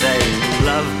Tuesday.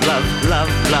 Love, love,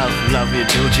 love, love, love you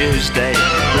till Tuesday.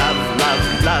 Love, love,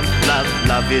 love, love,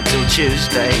 love you till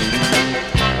Tuesday.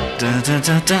 Da da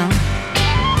da da.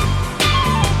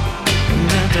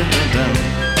 Da da da da.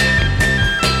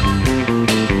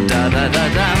 Da da da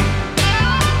da.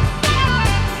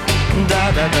 Da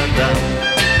da da da.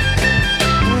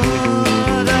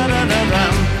 Da da da da.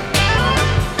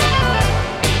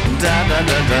 Da da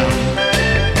da da.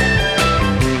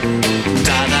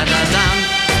 Da da da da.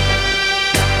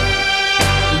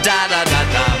 Da da da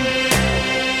da.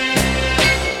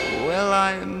 Well,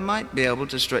 I might be able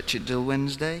to stretch it till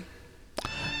Wednesday.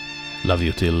 Love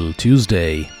You Till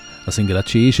Tuesday, הסינגל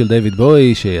התשיעי של דיוויד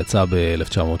בואי שיצא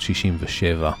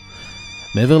ב-1967.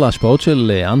 מעבר להשפעות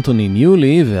של אנטוני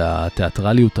ניולי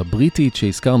והתיאטרליות הבריטית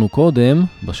שהזכרנו קודם,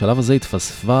 בשלב הזה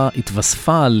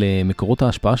התווספה למקורות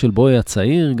ההשפעה של בואי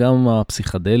הצעיר גם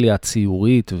הפסיכדליה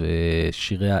הציורית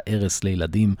ושירי הערס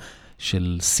לילדים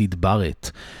של סיד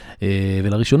בארט.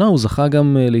 ולראשונה הוא זכה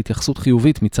גם להתייחסות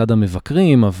חיובית מצד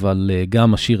המבקרים, אבל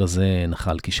גם השיר הזה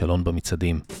נחל כישלון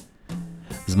במצעדים.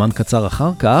 זמן קצר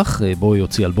אחר כך בואי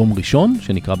הוציא אלבום ראשון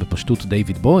שנקרא בפשטות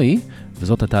דיוויד בואי,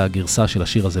 וזאת הייתה הגרסה של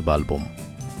השיר הזה באלבום.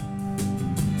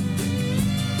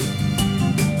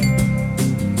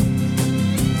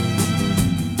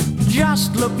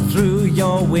 Just look through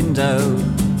your window.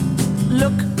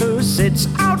 Look who sits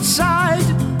outside.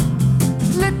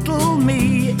 Little me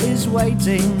is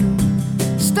waiting,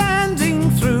 standing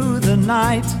through the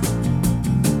night.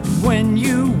 When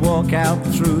you walk out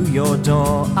through your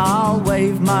door, I'll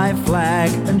wave my flag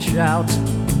and shout,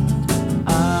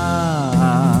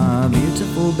 ah,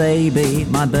 beautiful baby,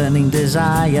 my burning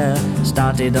desire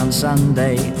started on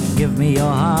Sunday. Give me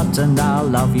your heart and I'll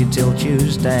love you till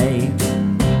Tuesday.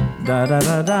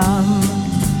 Da-da-da-dum,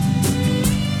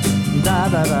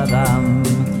 da-da-da-dum,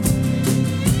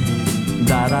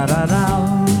 da-da-da-dum,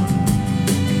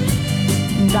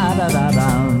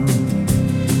 da-da-da-dum.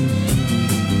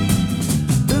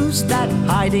 Who's that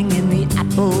hiding in the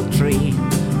apple tree,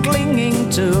 clinging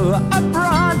to a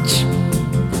branch?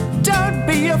 Don't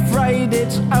be afraid,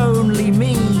 it's only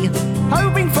me,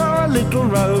 hoping for a little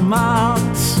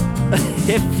romance.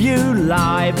 If you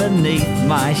lie beneath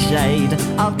my shade,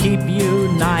 I'll keep you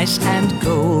nice and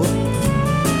cool.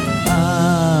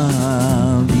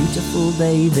 Ah, beautiful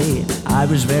baby, I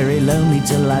was very lonely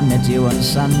till I met you on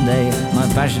Sunday. My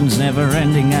passion's never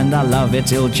ending and I love it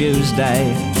till Tuesday.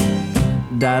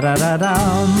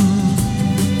 Da-da-da-dum,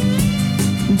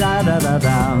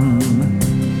 da-da-da-dum,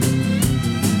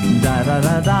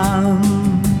 da-da-da-dum,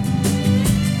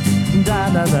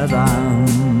 da-da-da-dum,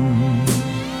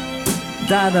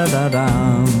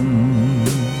 da-da-da-dum,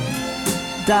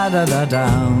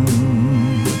 da-da-da-dum,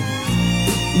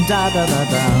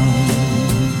 da-da-da-dum.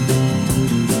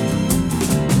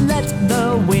 Let the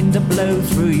wind blow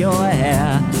through your hair,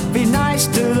 be nice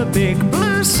to the big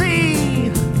blue sea.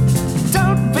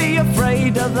 Don't be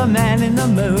afraid of the man in the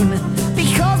moon,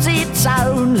 because it's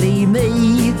only me.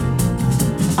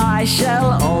 I shall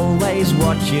always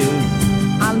watch you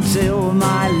until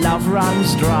my love runs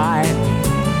dry.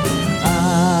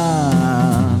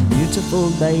 Ah, beautiful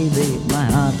baby, my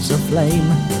heart's aflame.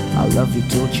 I'll love you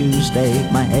till Tuesday.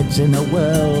 My head's in a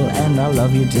whirl and I'll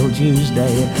love you till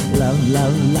Tuesday. Love,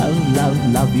 love, love, love,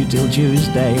 love you till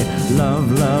Tuesday. Love,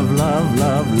 love, love,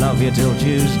 love, love you till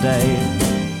Tuesday.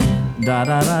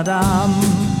 Da-da-da-dum,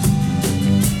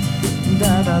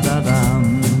 da-da-da-dum,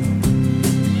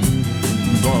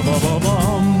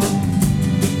 ba-ba-ba-bum,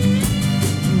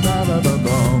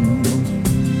 da-da-da-dum,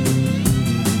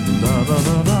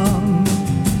 da-da-da-dum,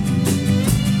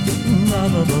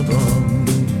 da-da-da-dum,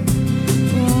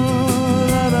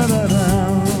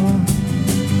 da-da-da-dum,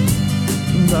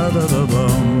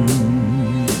 da-da-da-dum,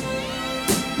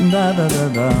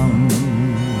 da-da-da-dum.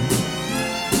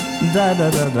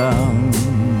 Da-da-da-dum,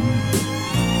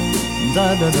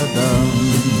 da-da-da-dum.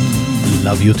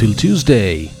 Love You Till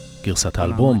Tuesday, גרסת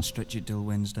האלבום.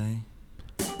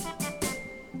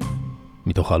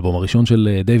 מתוך האלבום הראשון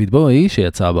של דיוויד בואי,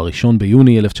 שיצא בראשון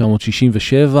ביוני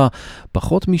 1967,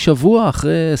 פחות משבוע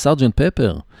אחרי סארג'נט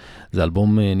פפר. זה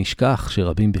אלבום נשכח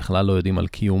שרבים בכלל לא יודעים על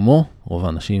קיומו. רוב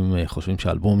האנשים חושבים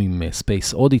שהאלבום עם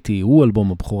Space Oddity הוא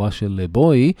אלבום הבכורה של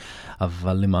בואי,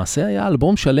 אבל למעשה היה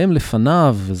אלבום שלם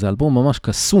לפניו, וזה אלבום ממש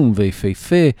קסום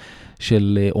ויפהפה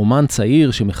של אומן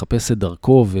צעיר שמחפש את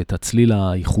דרכו ואת הצליל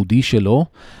הייחודי שלו.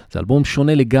 זה אלבום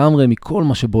שונה לגמרי מכל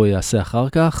מה שבואי יעשה אחר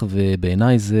כך,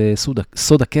 ובעיניי זה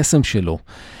סוד הקסם שלו.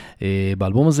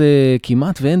 באלבום הזה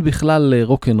כמעט ואין בכלל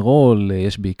רוק אנד רול,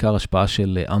 יש בעיקר השפעה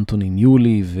של אנטוני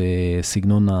ניולי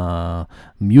וסגנון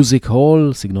המיוזיק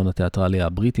הול, סגנון התיאטרלי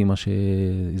הבריטי, מה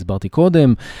שהסברתי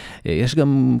קודם. יש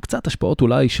גם קצת השפעות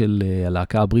אולי של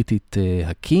הלהקה הבריטית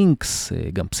הקינקס,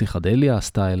 גם פסיכדליה,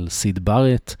 סטייל סיד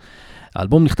בארט.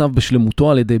 האלבום נכתב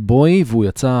בשלמותו על ידי בוי, והוא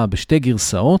יצא בשתי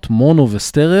גרסאות, מונו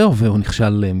וסטריאו, והוא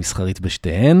נכשל מסחרית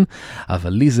בשתיהן, אבל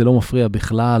לי זה לא מפריע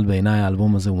בכלל, בעיניי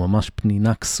האלבום הזה הוא ממש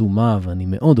פנינה קסומה, ואני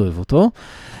מאוד אוהב אותו.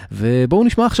 ובואו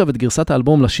נשמע עכשיו את גרסת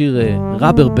האלבום לשיר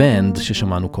Rubber Band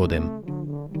ששמענו קודם.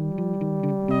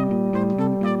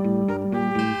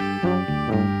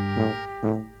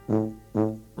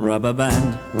 Rubber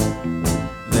band,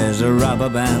 there's a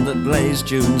rubber band that plays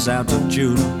tunes out of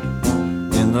tune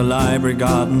in the library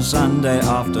garden Sunday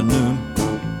afternoon,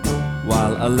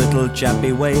 while a little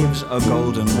chappie waves a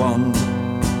golden wand.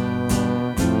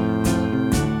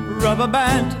 Rubber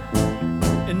band,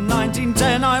 in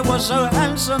 1910 I was so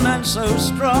handsome and so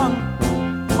strong.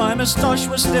 My moustache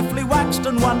was stiffly waxed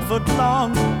and 1 foot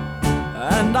long,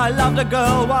 and I loved a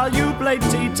girl while you played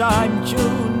tea time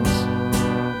tunes.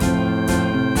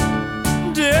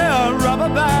 Dear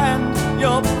rubber band,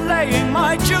 you're playing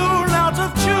my tune out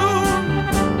of tune.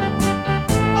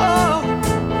 Oh,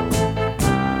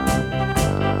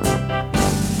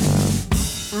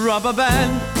 rubber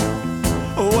band,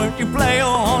 won't you play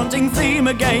your haunting theme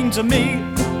again to me,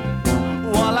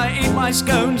 while I eat my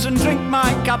scones and drink my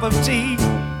cup of tea?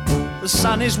 The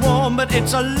sun is warm, but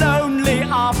it's a lonely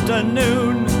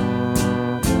afternoon.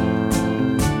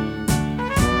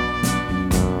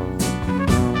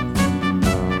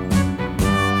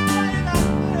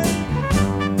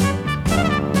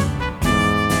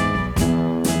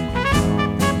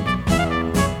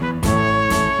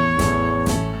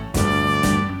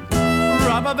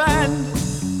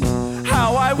 How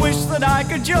I wish that I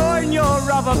could join your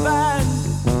rubber band.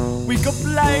 We could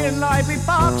play in lively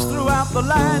parks throughout the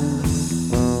land,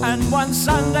 and one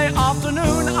Sunday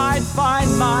afternoon I'd find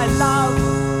my love.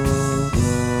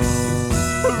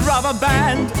 Rubber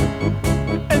band.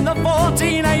 In the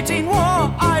 1418 war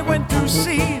I went to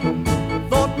sea,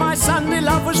 thought my Sunday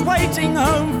love was waiting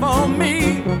home for me,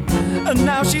 and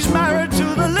now she's married to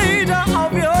the leader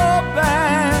of your band.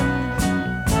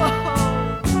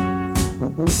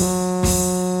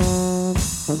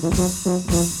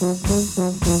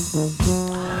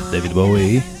 דייוויד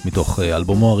בואי, מתוך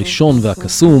אלבומו הראשון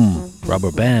והקסום,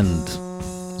 Rubber Band,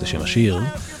 זה שם השיר.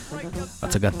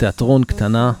 הצגת תיאטרון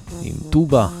קטנה עם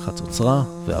טובה, חצוצרה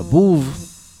ואבוב.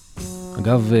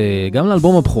 אגב, גם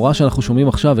לאלבום הבכורה שאנחנו שומעים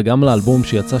עכשיו וגם לאלבום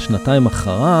שיצא שנתיים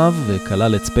אחריו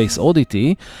וכלל את Space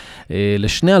Oddity,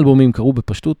 לשני אלבומים קראו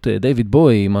בפשטות דייוויד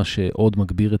בואי, מה שעוד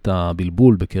מגביר את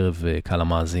הבלבול בקרב קהל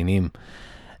המאזינים.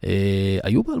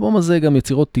 היו באלבום הזה גם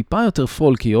יצירות טיפה יותר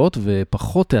פולקיות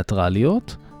ופחות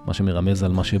תיאטרליות, מה שמרמז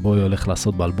על מה שבואי הולך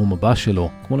לעשות באלבום הבא שלו,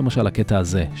 כמו למשל הקטע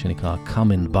הזה שנקרא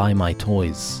Come and Buy My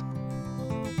Toys.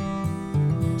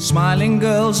 Smiling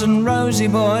girls and rosy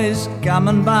boys, come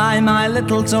and buy my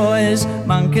little toys.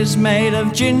 Monkeys made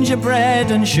of gingerbread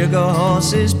and sugar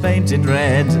horses painted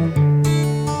red.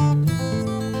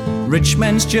 Rich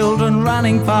men's children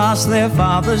running past their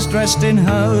fathers dressed in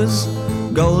hose,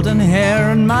 golden hair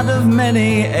and mud of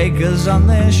many acres on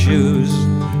their shoes.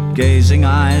 Gazing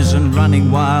eyes and running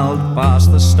wild past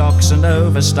the stocks and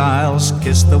overstyles.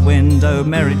 Kiss the window,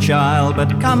 merry child,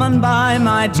 but come and buy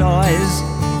my toys.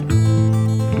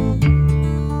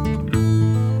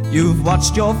 You've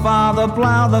watched your father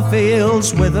plough the fields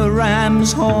with a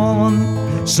ram's horn,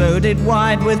 sowed it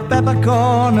wide with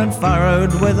peppercorn and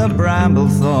furrowed with a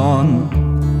bramble thorn.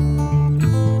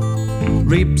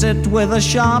 Reaped it with a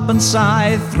sharpened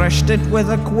scythe, threshed it with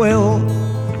a quill.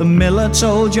 The miller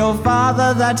told your father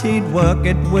that he'd work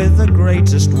it with the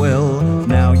greatest will.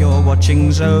 Now your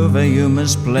watching's over, you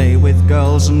must play with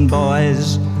girls and boys.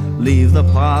 Leave the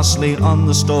parsley on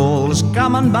the stalls,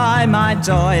 come and buy my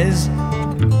toys.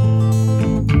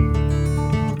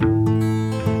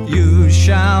 You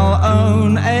shall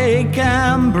own a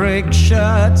cambric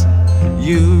shirt,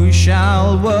 you shall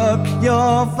work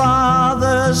your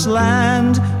father's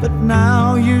land, but now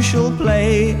you shall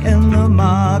play in the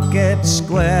market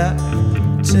square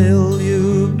till you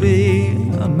be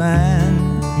a man.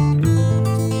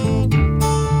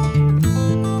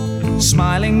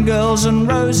 Smiling girls and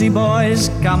rosy boys,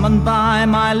 come and buy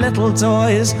my little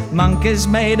toys. Monkeys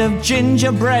made of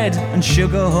gingerbread and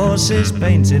sugar horses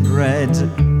painted red.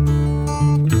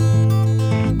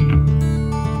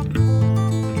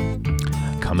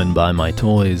 Come and Buy My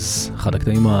Toys, אחד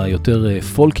הקטעים היותר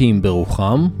פולקיים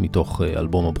ברוחם, מתוך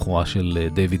אלבום הבכורה של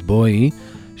דייוויד בואי,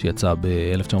 שיצא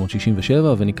ב-1967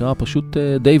 ונקרא פשוט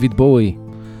דיוויד בואי.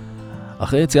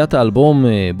 אחרי יציאת האלבום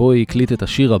בואי הקליט את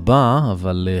השיר הבא,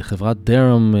 אבל חברת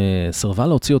דרם סרבה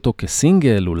להוציא אותו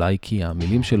כסינגל, אולי כי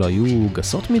המילים שלו היו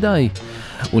גסות מדי.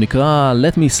 הוא נקרא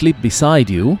Let Me Sleep Beside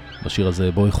You. בשיר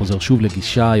הזה בואי חוזר שוב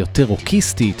לגישה יותר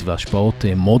רוקיסטית והשפעות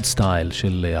מוד סטייל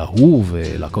של ההוא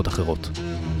ולהקות אחרות.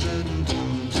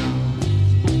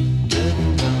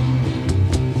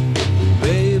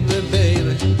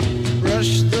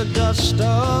 Brush the dust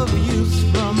of youth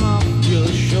from off your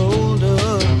shoulder,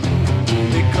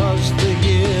 because the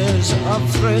years of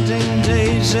threading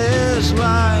daisies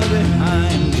lie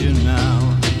behind you now.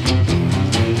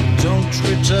 Don't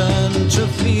return to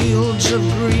fields of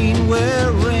green where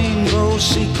rainbow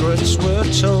secrets were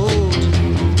told.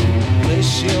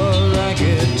 Place your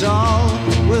ragged doll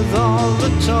with all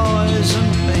the toys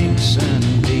and paints and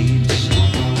beads.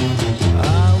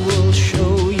 I will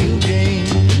show you game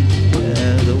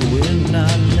where the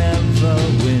winner never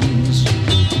wins.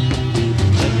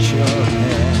 Let your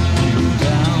hair hang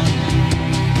down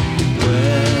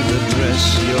where the dress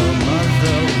your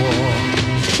mother wore.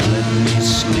 Let me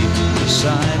sleep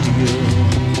beside you.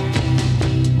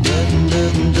 Dun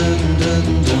dun dun dun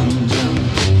dun dun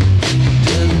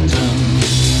dun dun.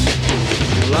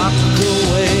 Lock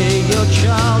away your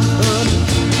childhood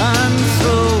and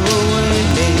throw away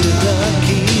the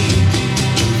key.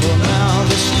 For now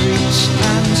the streets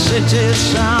and city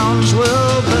sounds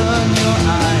will burn your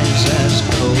eyes as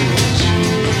coals.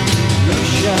 You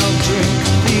shall drink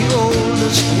the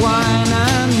oldest wine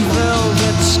and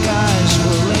velvet skies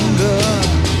will linger.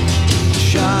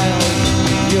 Child,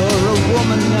 you're a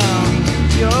woman now,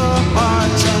 your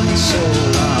heart and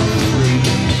soul are free.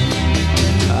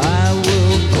 I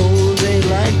will hold a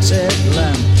lighted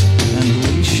lamp and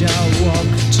we shall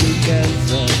walk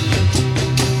together.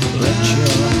 Let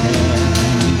your hair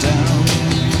hang down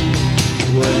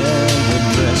where the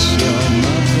dress your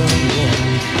mother wore.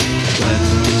 Let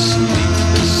me sleep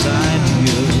beside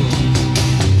you.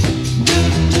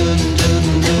 Dun dun dun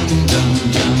dun dun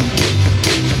dun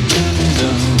dun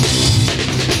dun.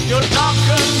 Your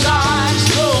darkened eyes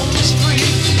roam the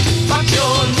street, but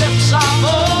your lips are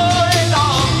void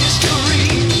of mystery.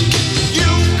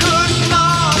 You could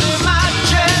not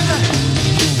imagine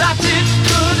that it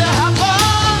could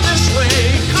happen this way,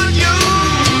 could you?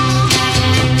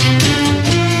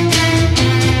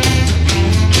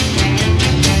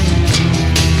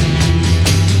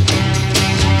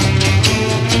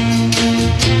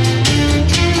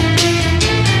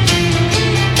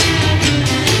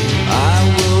 I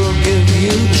will give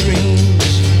you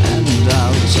dreams and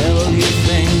I'll tell you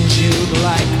things you'd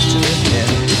like to hear.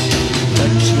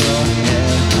 Let your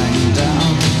hair hang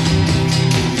down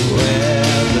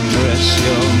where the dress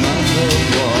your mother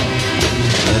wore.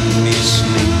 Let me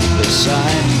sleep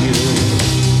beside you.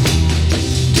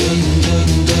 Dun dun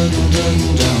dun dun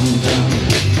dun dun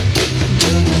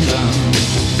dun dun.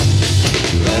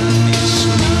 Let me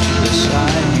sleep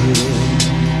beside you.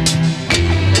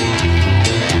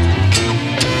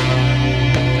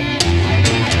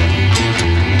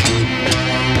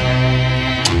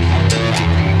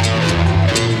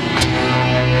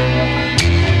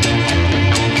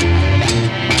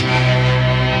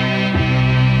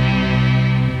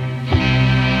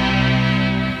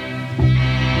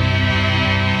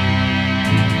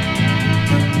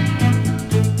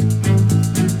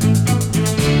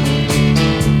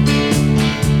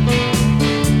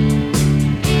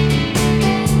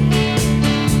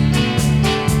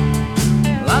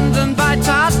 London by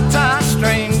Tata,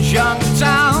 strange young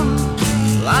town.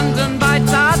 London by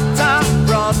Tata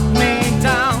brought me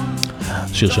down.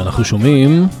 שיר שאנחנו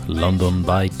שומעים, לונדון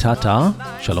ביי טאטה,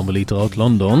 שלום ולהתראות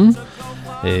לונדון.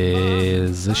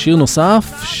 זה שיר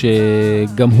נוסף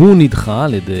שגם הוא נדחה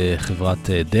על ידי חברת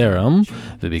דרם,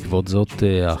 ובעקבות זאת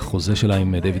החוזה שלה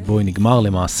עם דיוויד בואי נגמר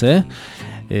למעשה.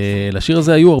 לשיר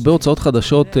הזה היו הרבה הוצאות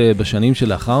חדשות בשנים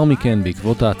שלאחר מכן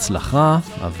בעקבות ההצלחה,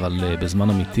 אבל בזמן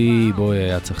אמיתי בואי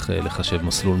היה צריך לחשב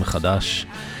מסלול מחדש.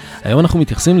 היום אנחנו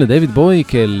מתייחסים לדיוויד בואי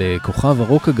כאל כוכב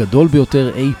הרוק הגדול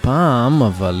ביותר אי פעם,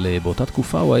 אבל באותה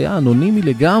תקופה הוא היה אנונימי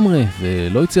לגמרי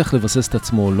ולא הצליח לבסס את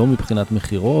עצמו לא מבחינת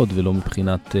מחירות ולא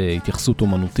מבחינת התייחסות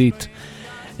אומנותית.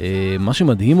 מה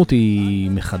שמדהים אותי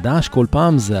מחדש כל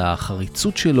פעם זה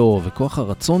החריצות שלו וכוח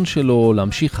הרצון שלו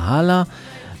להמשיך הלאה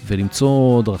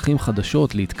ולמצוא דרכים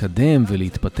חדשות להתקדם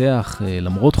ולהתפתח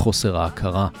למרות חוסר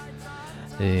ההכרה.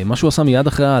 מה שהוא עשה מיד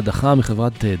אחרי ההדחה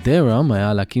מחברת דרם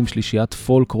היה להקים שלישיית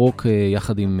פולק רוק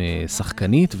יחד עם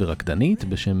שחקנית ורקדנית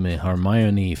בשם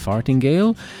הרמיוני פארטינגייל,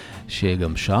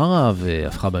 שגם שרה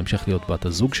והפכה בהמשך להיות בת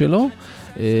הזוג שלו,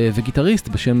 וגיטריסט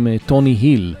בשם טוני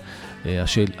היל.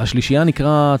 השלישייה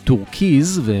נקרא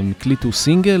טורקיז, והם הקליטו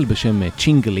סינגל בשם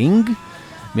צ'ינגלינג.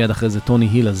 מיד אחרי זה טוני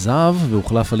היל עזב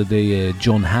והוחלף על ידי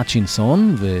ג'ון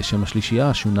האצ'ינסון, ושם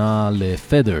השלישייה שונה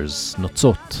לפדרס,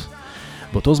 נוצות.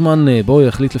 באותו זמן בוי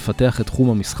החליט לפתח את תחום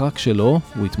המשחק שלו,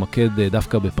 הוא התמקד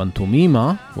דווקא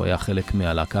בפנטומימה, הוא היה חלק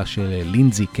מהלהקה של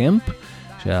לינזי קמפ,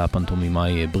 שהיה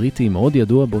פנטומימאי בריטי מאוד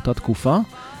ידוע באותה תקופה.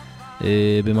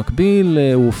 במקביל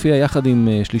הוא הופיע יחד עם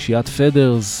שלישיית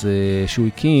פדרס שהוא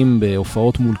הקים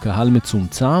בהופעות מול קהל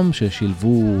מצומצם,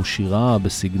 ששילבו שירה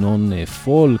בסגנון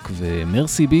פולק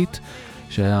ומרסי ביט,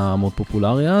 שהיה מאוד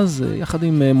פופולרי אז, יחד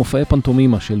עם מופעי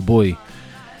פנטומימה של בוי.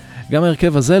 גם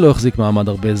ההרכב הזה לא החזיק מעמד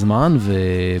הרבה זמן,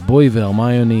 ובוי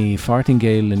והרמיוני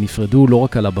פארטינגייל נפרדו לא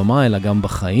רק על הבמה, אלא גם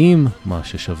בחיים, מה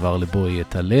ששבר לבוי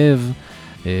את הלב,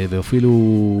 ואפילו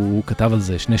הוא כתב על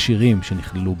זה 2 שירים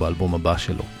שנכללו באלבום הבא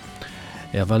שלו.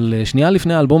 אבל שנייה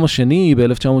לפני האלבום השני,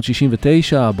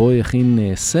 ב-1969, בוי הכין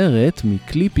סרט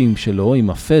מקליפים שלו עם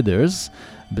הפדרס,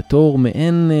 בתור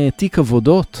מעין תיק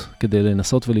עבודות, כדי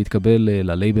לנסות ולהתקבל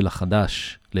ללייבל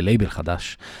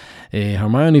חדש.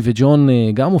 הרמיוני וג'ון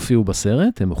גם הופיעו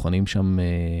בסרט, הם מוכנים שם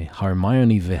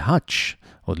הרמיוני והאץ',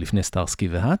 עוד לפני סטארסקי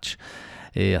והאץ'.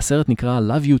 הסרט נקרא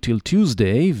Love You Till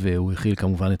Tuesday, והוא הכיל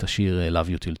כמובן את השיר Love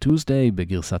You Till Tuesday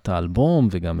בגרסת האלבום,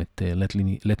 וגם את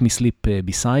Let Me Sleep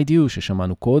Beside You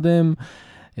ששמענו קודם,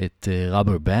 את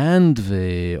Rubber Band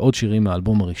ועוד שירים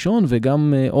מהאלבום הראשון,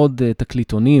 וגם עוד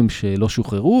תקליטונים שלא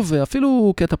שוחררו,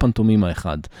 ואפילו קטע פנטומימה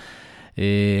אחד.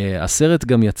 הסרט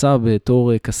גם יצא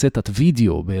בתור קסטת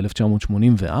וידאו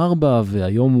ב-1984,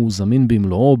 והיום הוא זמין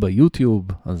במלואו ביוטיוב,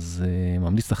 אז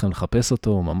ממליץ לכם לחפש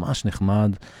אותו, ממש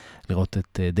נחמד לראות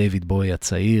את דיוויד בוי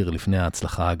הצעיר לפני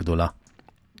ההצלחה הגדולה.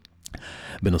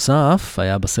 בנוסף,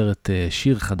 היה בסרט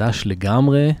שיר חדש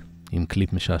לגמרי, עם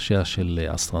קליפ משעשע של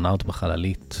אסטרונאוט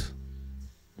בחללית.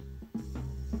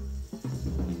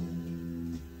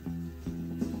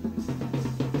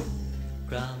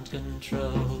 Ground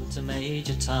control to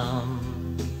Major Tom.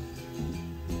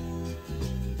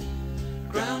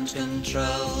 Ground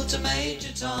control to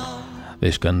Major Tom.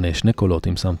 ויש כאן 2 קולות,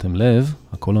 אם שמתם לב.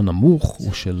 הקול הנמוך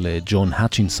הוא של ג'ון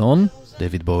האצ'ינסון,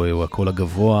 דיוויד בוי הוא הקול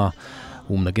הגבוה.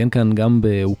 הוא מנגן כאן גם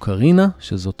באוקרינה,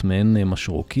 שזאת מעין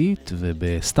משרוקית,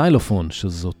 ובסטיילופון,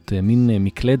 שזאת מין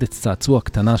מקלדת צעצוע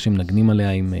קטנה שמנגנים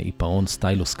עליה עם עיפרון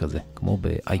סטיילוס כזה, כמו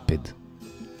באייפד.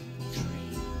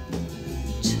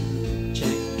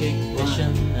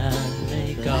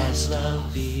 God's love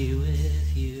be with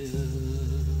you.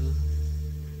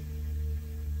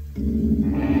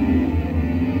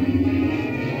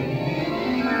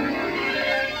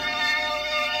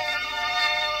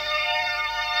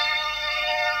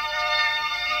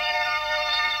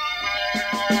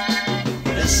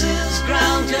 This is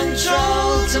ground control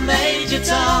to Major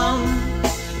Tom.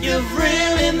 You've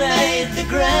really made the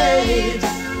grade.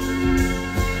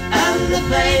 And the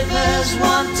papers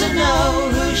want to know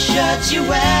whose shirt you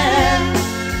wear.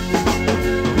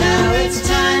 Now it's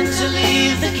time to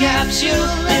leave the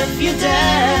capsule if you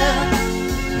dare.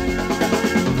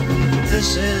 This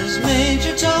is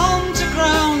Major Tom to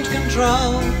ground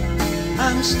control.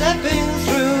 I'm stepping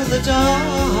through the door,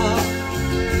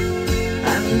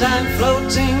 and I'm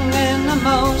floating in a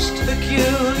most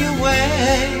peculiar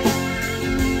way.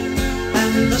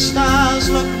 And the stars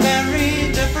look very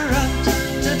different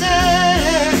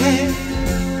today.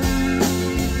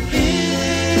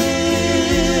 Here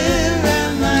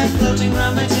am I floating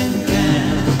round my tin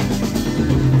can,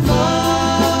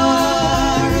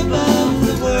 far above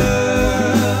the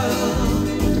world.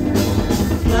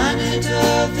 Planet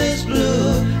Earth is blue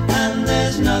and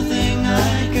there's nothing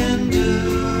I can do.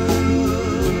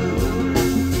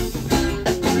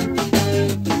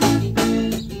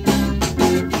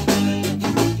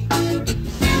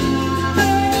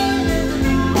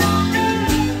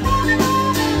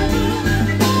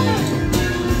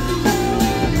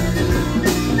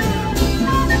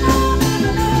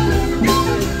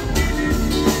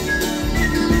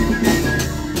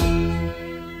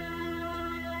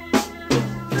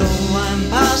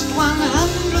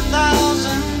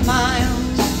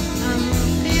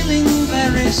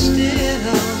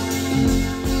 Still,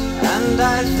 and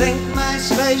I think my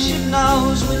spaceship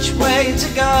knows which way to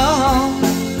go.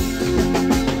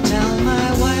 Tell my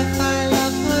wife I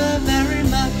love her very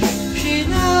much, she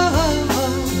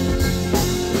knows.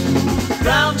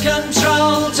 Ground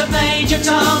control to Major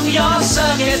Tom, your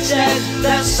circuit's dead,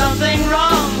 there's something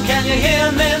wrong. Can you hear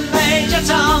me, Major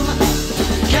Tom?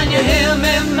 Can you hear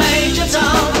me, Major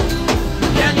Tom?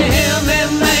 Can you hear me,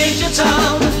 Major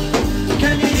Tom?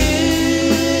 Can you hear?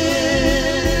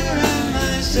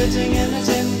 Sitting in a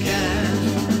tin can,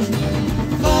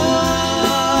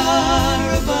 far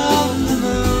above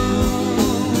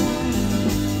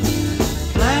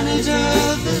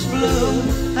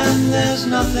and there's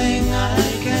nothing I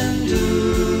can do.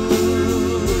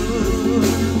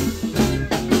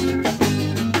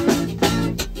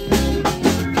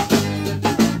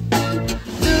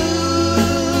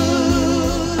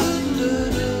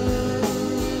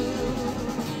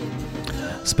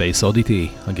 Space Oddity,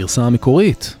 הגרסה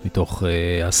המקורית מתוך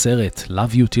הסרט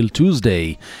Love You Till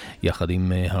Tuesday, יחד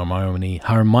עם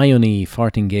הרמיוני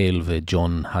פרטינגייל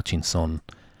וג'ון האצ'ינסון.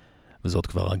 וזאת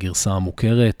כבר הגרסה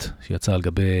המוכרת שיצאה על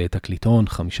גבי תקליטון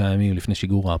 5 ימים לפני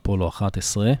שיגור האפולו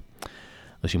 11.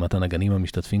 רשימת הנגנים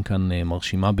המשתתפים כאן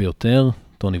מרשימה ביותר,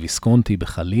 טוני ויסקונטי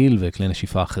בחליל וכלי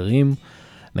נשיפה אחרים,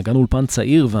 נגן אולפן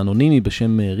צעיר ואנונימי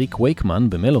בשם ריק וייקמן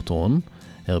במלוטרון,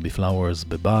 הרבי פלאוורס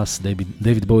בבאס,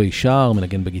 דיוויד בואי שר,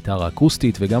 מנגן בגיטרה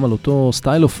אקוסטית וגם על אותו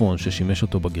סטיילופון ששימש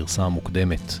אותו בגרסה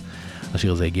המוקדמת.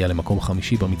 השיר הזה הגיע למקום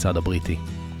 5 במצעד הבריטי.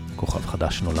 כוכב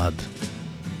חדש נולד.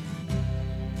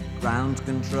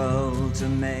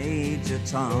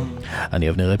 אני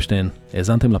אבנר אפשטיין,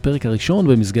 האזנתם לפרק הראשון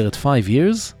במסגרת 5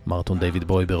 years, מרתון דיוויד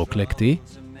בואי ברוקלקטי.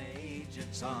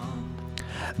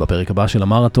 בפרק הבא של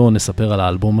המרתון נספר על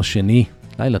האלבום השני.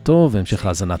 לילה טוב והמשך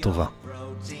האזנה טובה.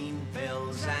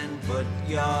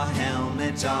 Your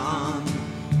helmet on.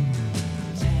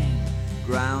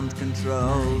 Ground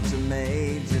control to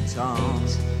Major Tom.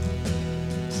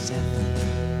 7,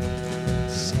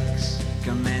 6.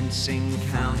 Commencing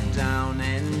countdown,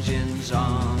 engines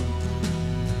on.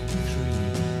 3,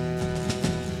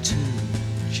 2.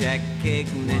 Check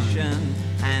ignition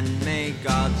and may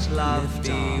God's love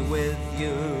be with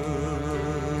you.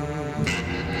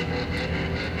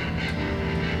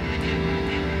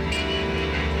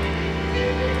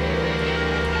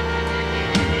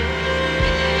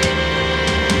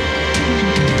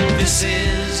 This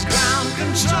is ground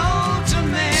control to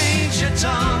Major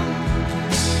Tom.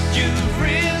 You've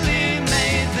really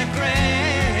made the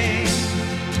grade,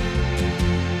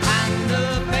 and the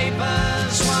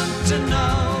papers want to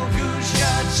know whose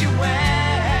shirts you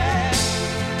wear.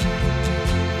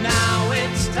 Now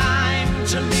it's time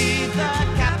to leave the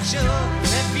capsule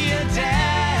if you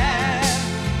dare.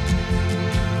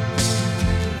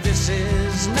 This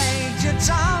is Major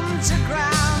Tom to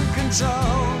ground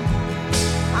control.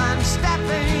 I'm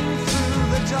stepping through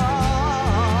the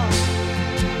door,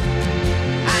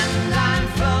 and I'm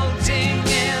floating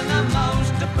in a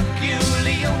most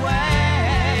peculiar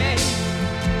way,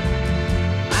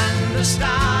 and the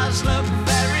stars look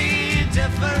very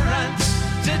different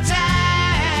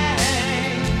today,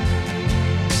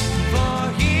 for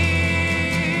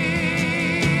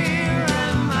here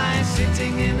am I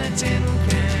sitting in a tin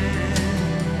can.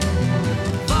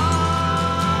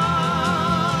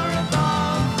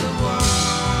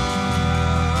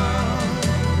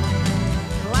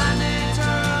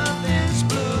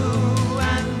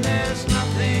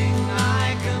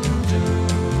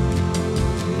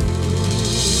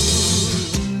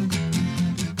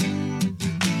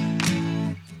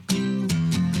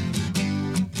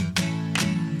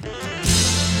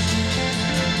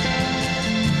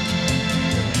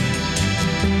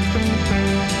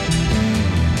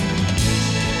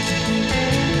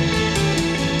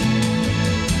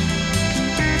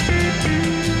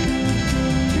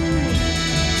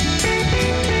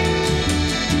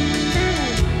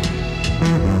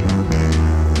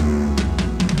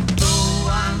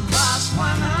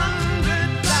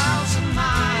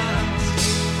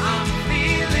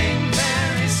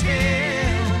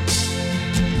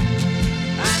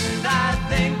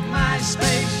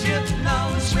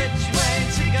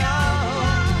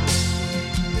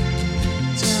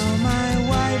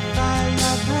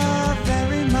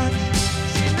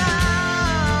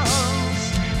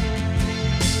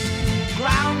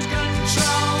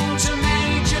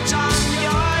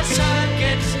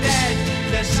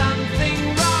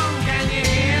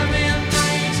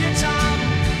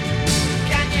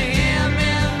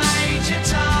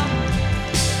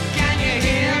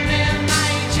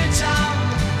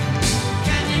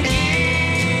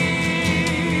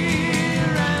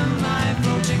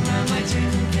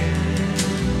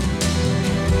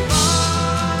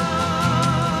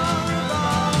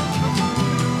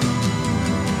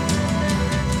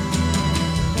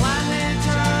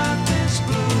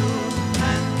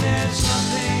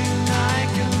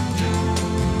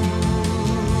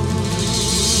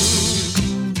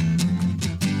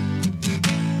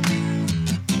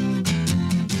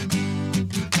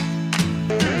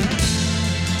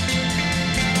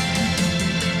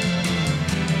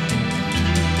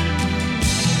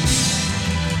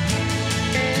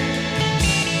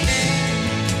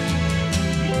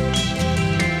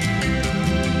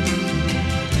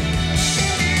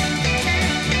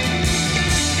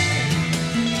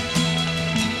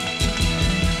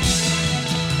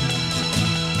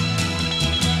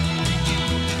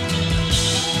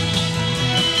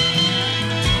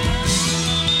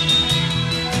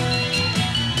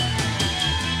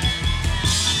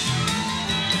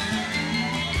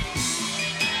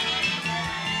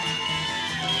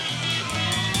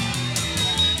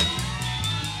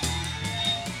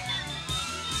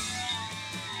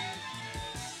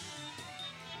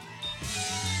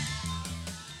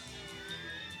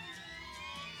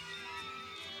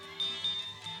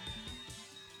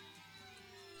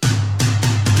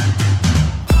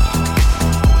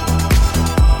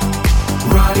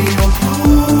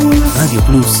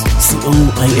 פלוס,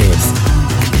 co.il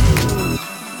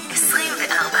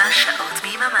 24 שעות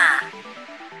ביממה.